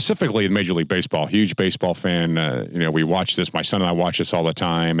 specifically in Major League Baseball. Huge baseball fan. We watch this. My son and I watch this all the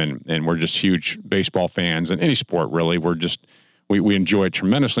time, and we're just huge baseball fans. And any sport, really, we enjoy it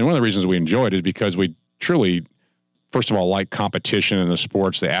tremendously. One of the reasons we enjoy it is because we truly, first of all, like competition in the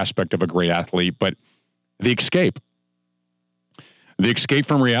sports, the aspect of a great athlete, but the escape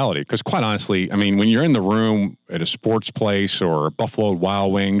from reality. Because quite honestly, I mean, when you're in the room at a sports place or Buffalo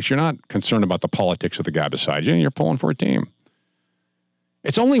Wild Wings, you're not concerned about the politics of the guy beside you. You're pulling for a team.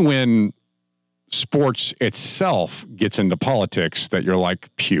 It's only when sports itself gets into politics that you're like,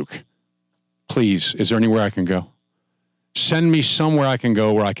 puke. Please, is there anywhere I can go? Send me somewhere I can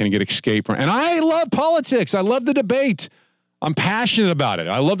go where I can get escape from. And I love politics. I love the debate. I'm passionate about it.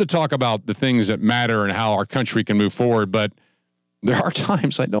 I love to talk about the things that matter and how our country can move forward, but there are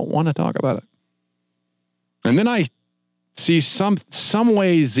times I don't want to talk about it. And then I see some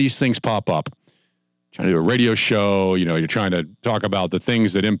ways these things pop up. Trying to do a radio show, you're trying to talk about the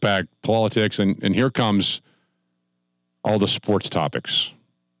things that impact politics, and here comes all the sports topics.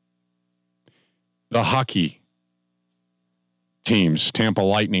 The hockey teams, Tampa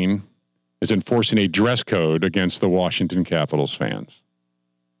Lightning, is enforcing a dress code against the Washington Capitals fans.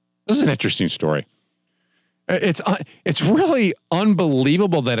 This is an interesting story. It's really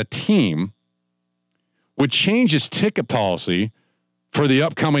unbelievable that a team would change its ticket policy for the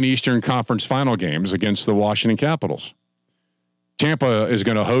upcoming Eastern Conference final games against the Washington Capitals. Tampa is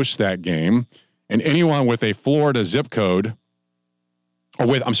going to host that game, and anyone with a Florida zip code,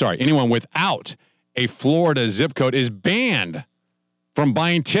 anyone without a Florida zip code is banned from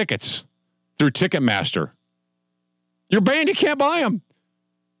buying tickets through Ticketmaster. You're banned. You can't buy them.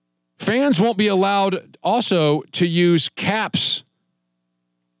 Fans won't be allowed also to use caps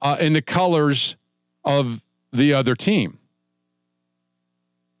in the colors of the other team.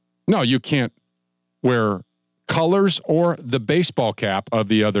 No, you can't wear colors or the baseball cap of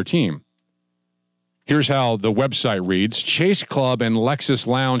the other team. Here's how the website reads. Chase Club and Lexus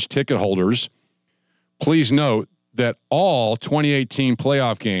Lounge ticket holders, please note that all 2018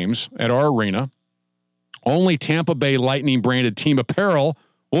 playoff games at our arena, only Tampa Bay Lightning branded team apparel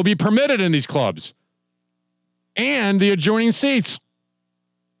will be permitted in these clubs and the adjoining seats.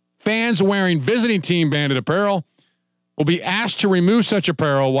 Fans wearing visiting team branded apparel will be asked to remove such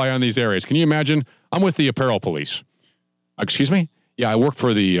apparel while in these areas. Can you imagine? I'm with the apparel police. Excuse me? Yeah, I work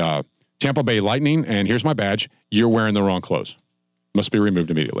for the Tampa Bay Lightning, and here's my badge. You're wearing the wrong clothes. Must be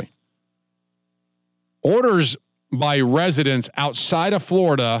removed immediately. Orders by residents outside of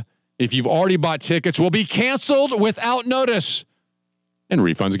Florida, if you've already bought tickets, will be canceled without notice and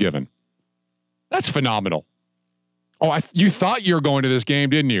refunds given. That's phenomenal. Oh, you thought you were going to this game,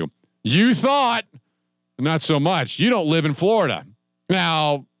 didn't you? You thought. Not so much. You don't live in Florida.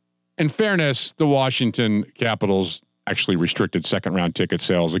 Now, in fairness, the Washington Capitals actually restricted second-round ticket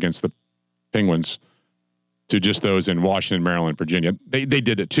sales against the Penguins to just those in Washington, Maryland, Virginia. They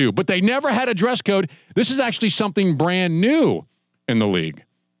did it too, but they never had a dress code. This is actually something brand new in the league,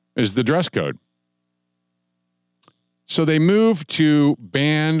 is the dress code. So they moved to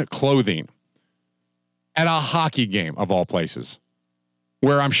ban clothing at a hockey game, of all places,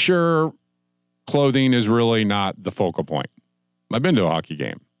 where I'm sure clothing is really not the focal point. I've been to a hockey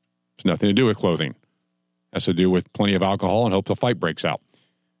game. It's nothing to do with clothing. It has to do with plenty of alcohol and hope the fight breaks out.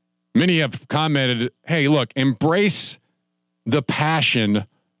 Many have commented, hey, look, embrace the passion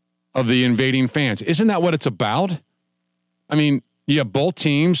of the invading fans. Isn't that what it's about? I mean, you have both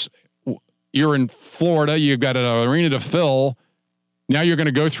teams. You're in Florida. You've got an arena to fill. Now you're going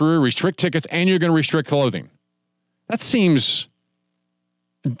to go through, restrict tickets, and you're going to restrict clothing. That seems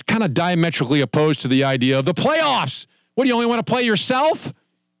kind of diametrically opposed to the idea of the playoffs. What, do you only want to play yourself?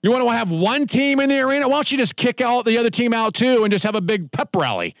 You want to have one team in the arena? Why don't you just kick out the other team out too and just have a big pep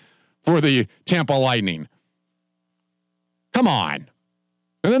rally for the Tampa Lightning? Come on.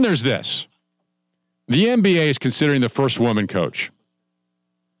 And then there's this. The NBA is considering the first woman coach.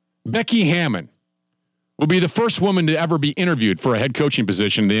 Becky Hammon will be the first woman to ever be interviewed for a head coaching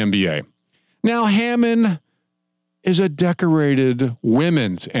position in the NBA. Now, Hammon is a decorated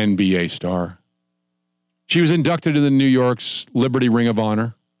women's NBA star. She was inducted into New York's Liberty Ring of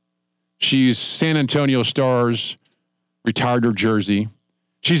Honor. She's San Antonio Stars, retired her jersey.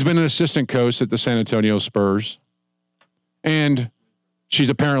 She's been an assistant coach at the San Antonio Spurs. And she's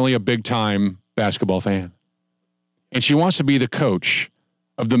apparently a big-time basketball fan. And she wants to be the coach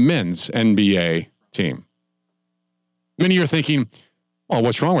of the men's NBA team. Many are thinking, well,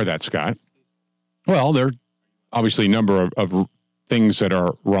 what's wrong with that, Scott? Well, there are obviously a number of things that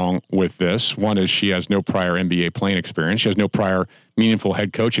are wrong with this. One is she has no prior NBA playing experience. She has no prior meaningful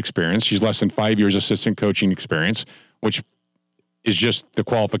head coach experience. She's less than 5 years assistant coaching experience, which is just the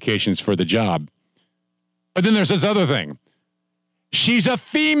qualifications for the job. But then there's this other thing. She's a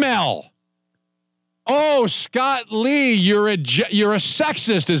female. Oh, Scott Lee, you're a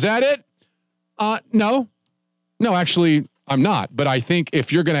sexist. Is that it? No. No, actually, I'm not. But I think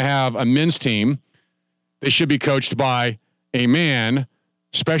if you're going to have a men's team, they should be coached by a man,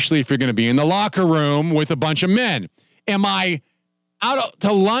 especially if you're going to be in the locker room with a bunch of men. Am I out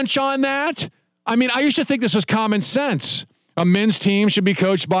to lunch on that? I mean, I used to think this was common sense. A men's team should be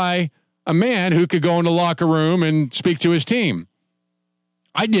coached by a man who could go in the locker room and speak to his team.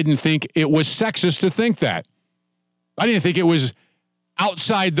 I didn't think it was sexist to think that. I didn't think it was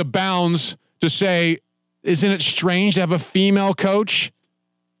outside the bounds to say, isn't it strange to have a female coach?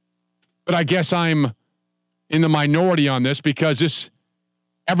 But I guess I'm in the minority on this because this,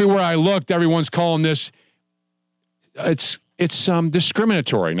 everywhere I looked, everyone's calling this, it's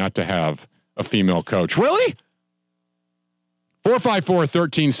discriminatory not to have a female coach. Really?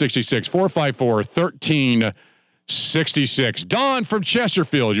 454-1366, 454-1366. Don from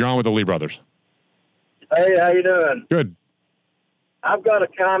Chesterfield, you're on with the Lee Brothers. Hey, how you doing? Good. I've got a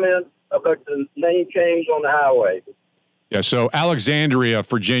comment about the name change on the highway. Yeah, so Alexandria,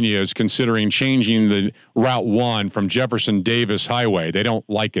 Virginia is considering changing the Route 1 from Jefferson Davis Highway. They don't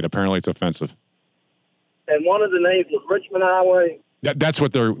like it. Apparently it's offensive. And one of the names was Richmond Highway? That's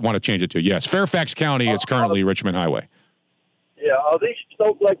what they want to change it to, yes. Fairfax County, it's currently Richmond Highway. Yeah, are these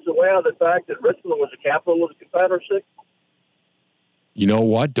snowflakes aware of the fact that Richmond was the capital of the Confederacy? You know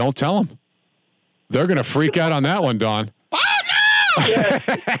what? Don't tell them. They're going to freak out on that one, Don. Oh,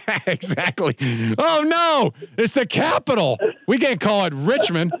 no! Exactly. Oh, no! It's the capital. We can't call it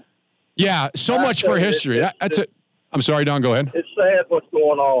Richmond. Yeah, so much for history. That's it. I'm sorry, Don, go ahead. It's sad what's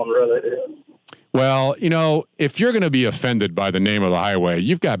going on, really. It is. Well, you know, if you're going to be offended by the name of the highway,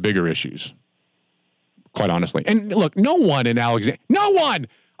 you've got bigger issues. Quite honestly. And look, no one in Alexandria, no one,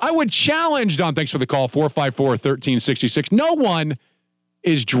 I would challenge, Don, thanks for the call, 454-1366. No one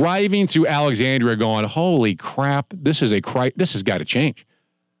is driving through Alexandria going, holy crap, this has got to change.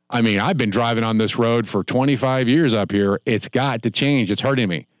 I mean, I've been driving on this road for 25 years up here. It's got to change. It's hurting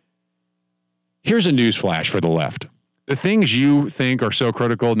me. Here's a news flash for the left. The things you think are so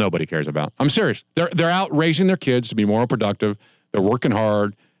critical, nobody cares about. I'm serious. They're out raising their kids to be more productive. They're working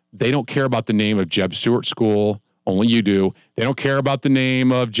hard. They don't care about the name of Jeb Stuart School. Only you do. They don't care about the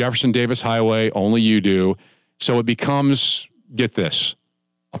name of Jefferson Davis Highway. Only you do. So it becomes, get this,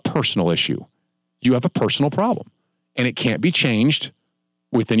 a personal issue. You have a personal problem. And it can't be changed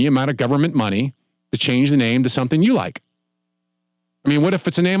with any amount of government money to change the name to something you like. I mean, what if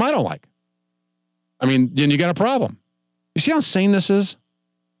it's a name I don't like? I mean, then you got a problem. You see how insane this is?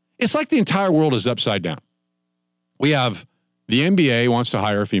 It's like the entire world is upside down. We have the NBA wants to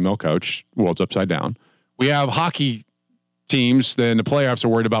hire a female coach. World's upside down. We have hockey teams that in the playoffs are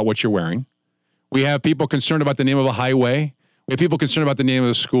worried about what you're wearing. We have people concerned about the name of a highway. We have people concerned about the name of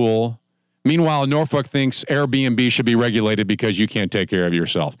the school. Meanwhile, Norfolk thinks Airbnb should be regulated because you can't take care of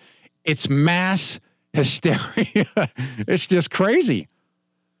yourself. It's mass hysteria. It's just crazy.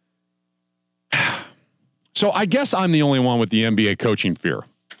 So I guess I'm the only one with the NBA coaching fear.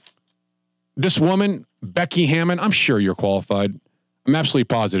 This woman, Becky Hammon, I'm sure you're qualified. I'm absolutely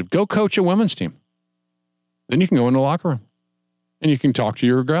positive. Go coach a women's team. Then you can go in the locker room and you can talk to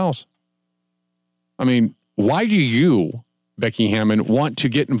your gals. I mean, why do you, Becky Hammon, want to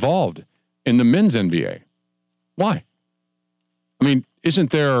get involved in the men's NBA? Why? I mean, isn't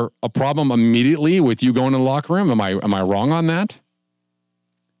there a problem immediately with you going to the locker room? Am I wrong on that?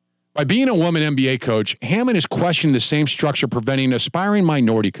 By being a woman NBA coach, Hammon is questioning the same structure preventing aspiring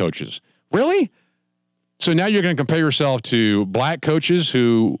minority coaches. Really? So now you're going to compare yourself to black coaches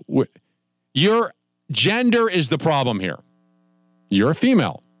who... Your gender is the problem here. You're a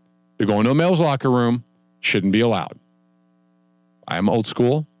female. To go into a male's locker room shouldn't be allowed. I am old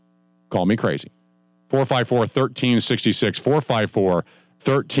school. Call me crazy. 454-1366.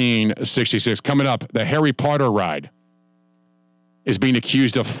 454-1366. Coming up, the Harry Potter ride is being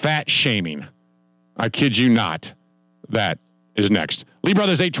accused of fat shaming. I kid you not. That is next. Lee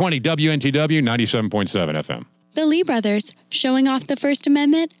Brothers 820 WNTW 97.7 FM. The Lee Brothers, showing off the First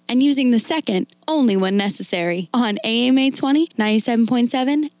Amendment and using the Second only when necessary. On AM 820,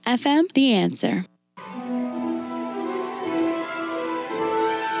 97.7 FM, The Answer.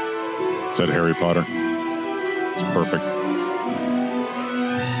 Is that Harry Potter? It's perfect.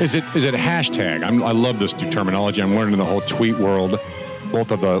 Is it hashtag? I love this new terminology. I'm learning the whole tweet world.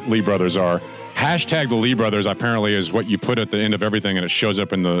 Both of the Lee Brothers are. Hashtag the Lee Brothers apparently is what you put at the end of everything, and it shows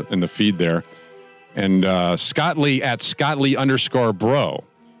up in the feed there. And Scott Lee at Scott Lee _bro.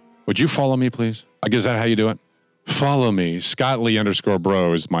 Would you follow me, please? I guess that how you do it? Follow me. Scott Lee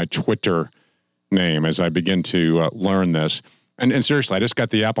 _bro is my Twitter name as I begin to learn this. And seriously, I just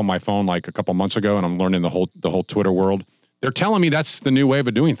got the app on my phone like a couple months ago, and I'm learning the whole Twitter world. They're telling me that's the new way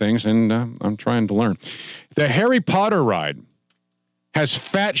of doing things, and I'm trying to learn. The Harry Potter ride has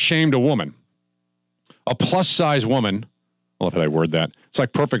fat shamed a woman, a plus size woman. I love how they word that. It's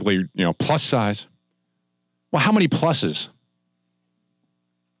like perfectly, plus size. Well, how many pluses?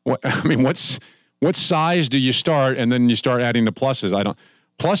 What size do you start, and then you start adding the pluses?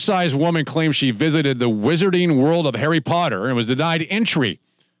 Plus size woman claims she visited the wizarding world of Harry Potter and was denied entry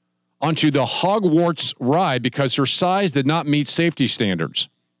onto the Hogwarts ride because her size did not meet safety standards.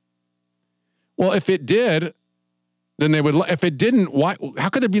 Well, if it did, then they would. If it didn't, why? How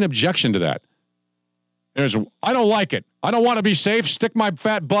could there be an objection to that? I don't like it. I don't want to be safe. Stick my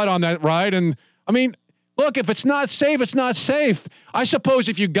fat butt on that ride. And I mean, look, if it's not safe, it's not safe. I suppose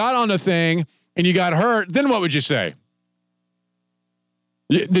if you got on the thing and you got hurt, then what would you say?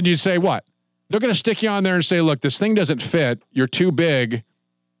 Did you say what? They're going to stick you on there and say, look, this thing doesn't fit. You're too big.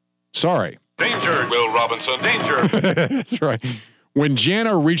 Sorry. Danger, Will Robinson, danger. That's right. When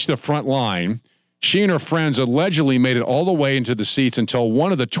Jana reached the front line, she and her friends allegedly made it all the way into the seats until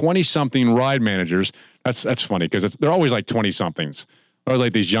one of the 20-something ride managers, that's funny because they're always like 20-somethings. They're always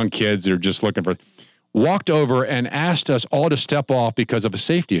like these young kids that are just looking for, walked over and asked us all to step off because of a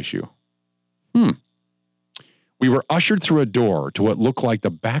safety issue. We were ushered through a door to what looked like the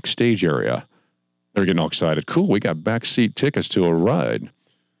backstage area. They're getting all excited. Cool, we got backseat tickets to a ride.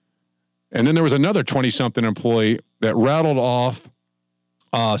 And then there was another 20-something employee that rattled off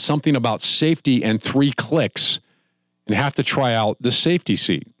something about safety and 3 clicks and have to try out the safety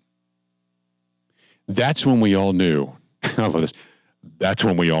seat. That's when we all knew. I love this. That's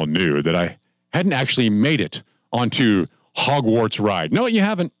when we all knew that I hadn't actually made it onto Hogwarts ride. No, you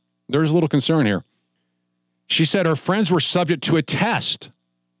haven't. There's a little concern here. She said her friends were subject to a test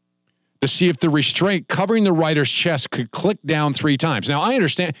to see if the restraint covering the rider's chest could click down 3 times. Now, I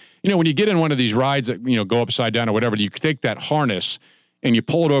understand, when you get in one of these rides that, go upside down or whatever, you take that harness and you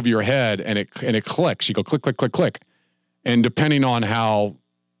pull it over your head and it clicks. You go click, click, click, click. And depending on how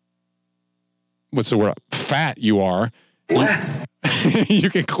what's the word, fat you are, you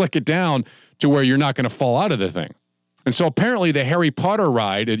can click it down to where you're not going to fall out of the thing. And so apparently the Harry Potter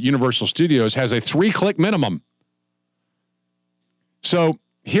ride at Universal Studios has a 3-click minimum. So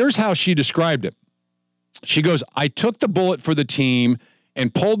here's how she described it. She goes, I took the bullet for the team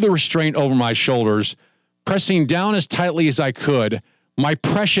and pulled the restraint over my shoulders, pressing down as tightly as I could, my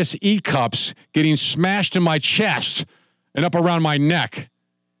precious E-cups getting smashed in my chest and up around my neck.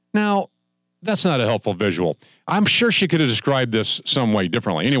 Now, that's not a helpful visual. I'm sure she could have described this some way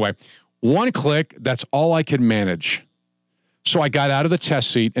differently. Anyway, 1 click, that's all I could manage. So I got out of the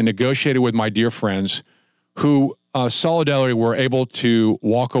test seat and negotiated with my dear friends who, solidarily, were able to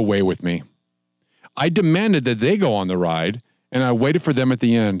walk away with me. I demanded that they go on the ride, and I waited for them at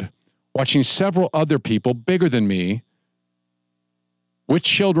the end, watching several other people bigger than me with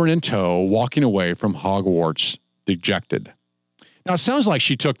children in tow walking away from Hogwarts dejected. Now, it sounds like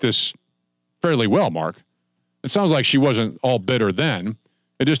she took this fairly well, Mark. It sounds like she wasn't all bitter then.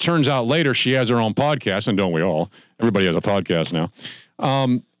 It just turns out later she has her own podcast, and don't we all? Everybody has a podcast now.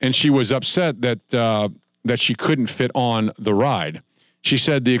 And she was upset that she couldn't fit on the ride. She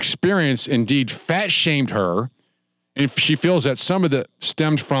said the experience indeed fat-shamed her, and she feels that some of it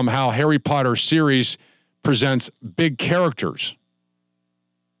stemmed from how Harry Potter series presents big characters.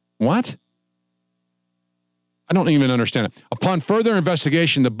 What? I don't even understand it. Upon further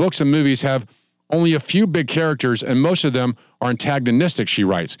investigation, the books and movies have only a few big characters, and most of them are antagonistic, she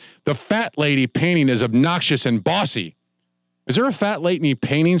writes. The fat lady painting is obnoxious and bossy. Is there a fat lady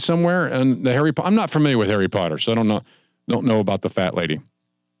painting somewhere in the Harry Potter? I'm not familiar with Harry Potter, so I don't know about the fat lady.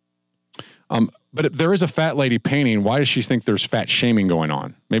 But if there is a fat lady painting, why does she think there's fat shaming going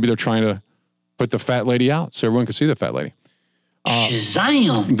on? Maybe they're trying to put the fat lady out so everyone can see the fat lady.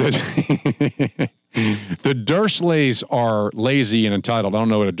 Shazam! The Dursleys are lazy and entitled. I don't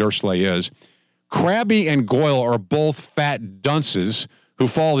know what a Dursley is. Crabby and Goyle are both fat dunces who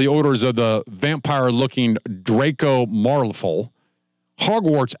follow the orders of the vampire-looking Draco Malfoy.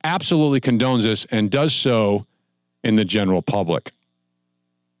 Hogwarts absolutely condones this and does so in the general public.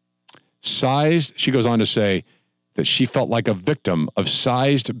 She goes on to say that she felt like a victim of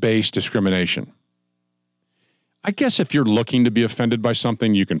size-based discrimination. I guess if you're looking to be offended by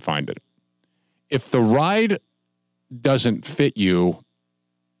something, you can find it. If the ride doesn't fit you,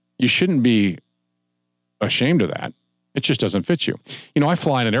 you shouldn't be ashamed of that. It just doesn't fit you. You know, I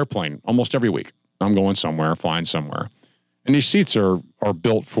fly in an airplane almost every week. I'm going somewhere, flying somewhere. And these seats are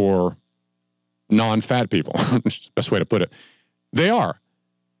built for non-fat people. That's the best way to put it. They are.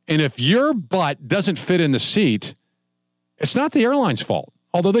 And if your butt doesn't fit in the seat, it's not the airline's fault.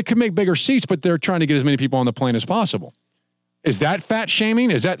 Although they could make bigger seats, but they're trying to get as many people on the plane as possible. Is that fat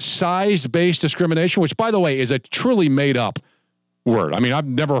shaming? Is that size-based discrimination? Which, by the way, is a truly made-up word. I mean, I've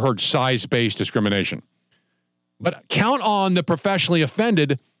never heard size-based discrimination. But count on the professionally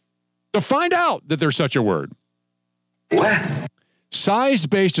offended to find out that there's such a word. What?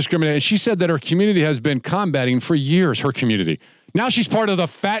 Size-based discrimination. She said that her community has been combating for years, her community. Now she's part of the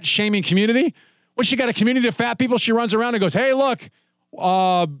fat-shaming community. When she got a community of fat people, she runs around and goes, hey, look,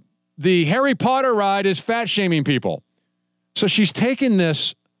 the Harry Potter ride is fat-shaming people. So she's taken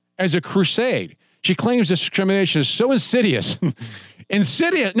this as a crusade. She claims discrimination is so insidious.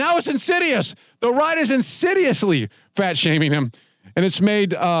 Insidious. Now it's insidious. The ride is insidiously fat-shaming him. And it's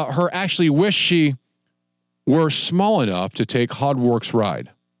made her actually wish she were small enough to take Hogwarts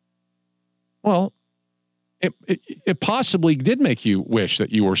ride. Well, it possibly did make you wish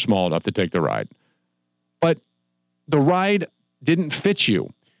that you were small enough to take the ride. But the ride didn't fit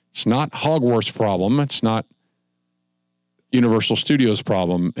you. It's not Hogwarts' problem. It's not Universal Studios'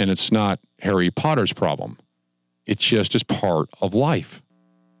 problem, and it's not Harry Potter's problem. It just is part of life.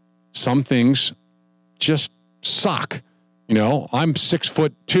 Some things just suck. You know, I'm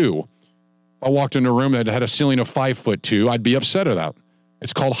 6'2". If I walked into a room that had a ceiling of 5'2", I'd be upset at that.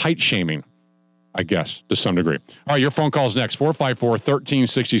 It's called height shaming, I guess, to some degree. All right, your phone call's next.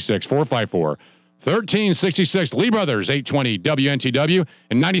 454-1366. 454-1366. Lee Brothers, 820 WNTW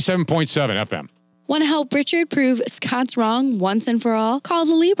and 97.7 FM. Want to help Richard prove Scott's wrong once and for all? Call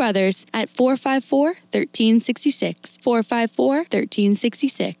the Lee Brothers at 454-1366.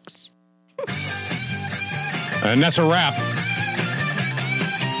 454-1366. And that's a wrap.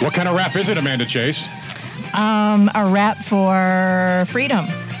 What kind of rap is it, Amanda Chase? A rap for freedom.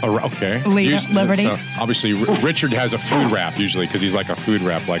 Okay. Liberty. So obviously, Richard has a food rap usually because he's like a food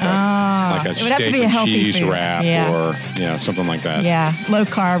rap, like a steak and cheese food wrap or something like that. Yeah, low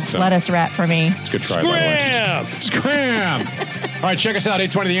carb lettuce wrap for me. It's a good try, by the way. Scram! All right, check us out,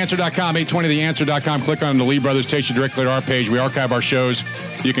 820theanswer.com, 820theanswer.com. Click on the Lee Brothers, takes you directly to our page. We archive our shows.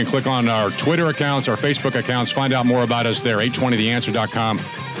 You can click on our Twitter accounts, our Facebook accounts, find out more about us there, 820theanswer.com.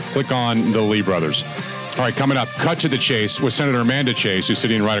 Click on the Lee Brothers. All right, coming up, cut to the chase with Senator Amanda Chase, who's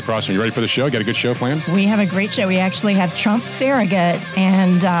sitting right across from you. Ready for the show? Got a good show planned? We have a great show. We actually have Trump surrogate.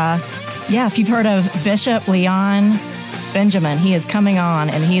 And, if you've heard of Bishop Leon Benjamin, he is coming on,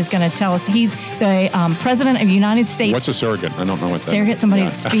 and he is going to tell us. He's the president of the United States. What's a surrogate? I don't know what that is. Surrogate, somebody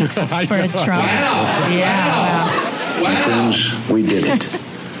that speaks for Trump. Wow. Yeah, wow. My friends, we did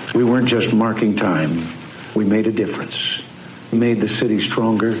it. We weren't just marking time. We made a difference. We made the city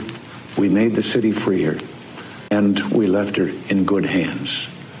stronger. We made the city freer. And we left her in good hands.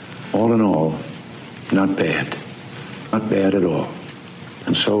 All in all, not bad. Not bad at all.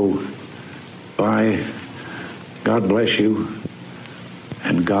 And so, God bless you,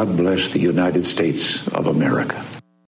 and God bless the United States of America.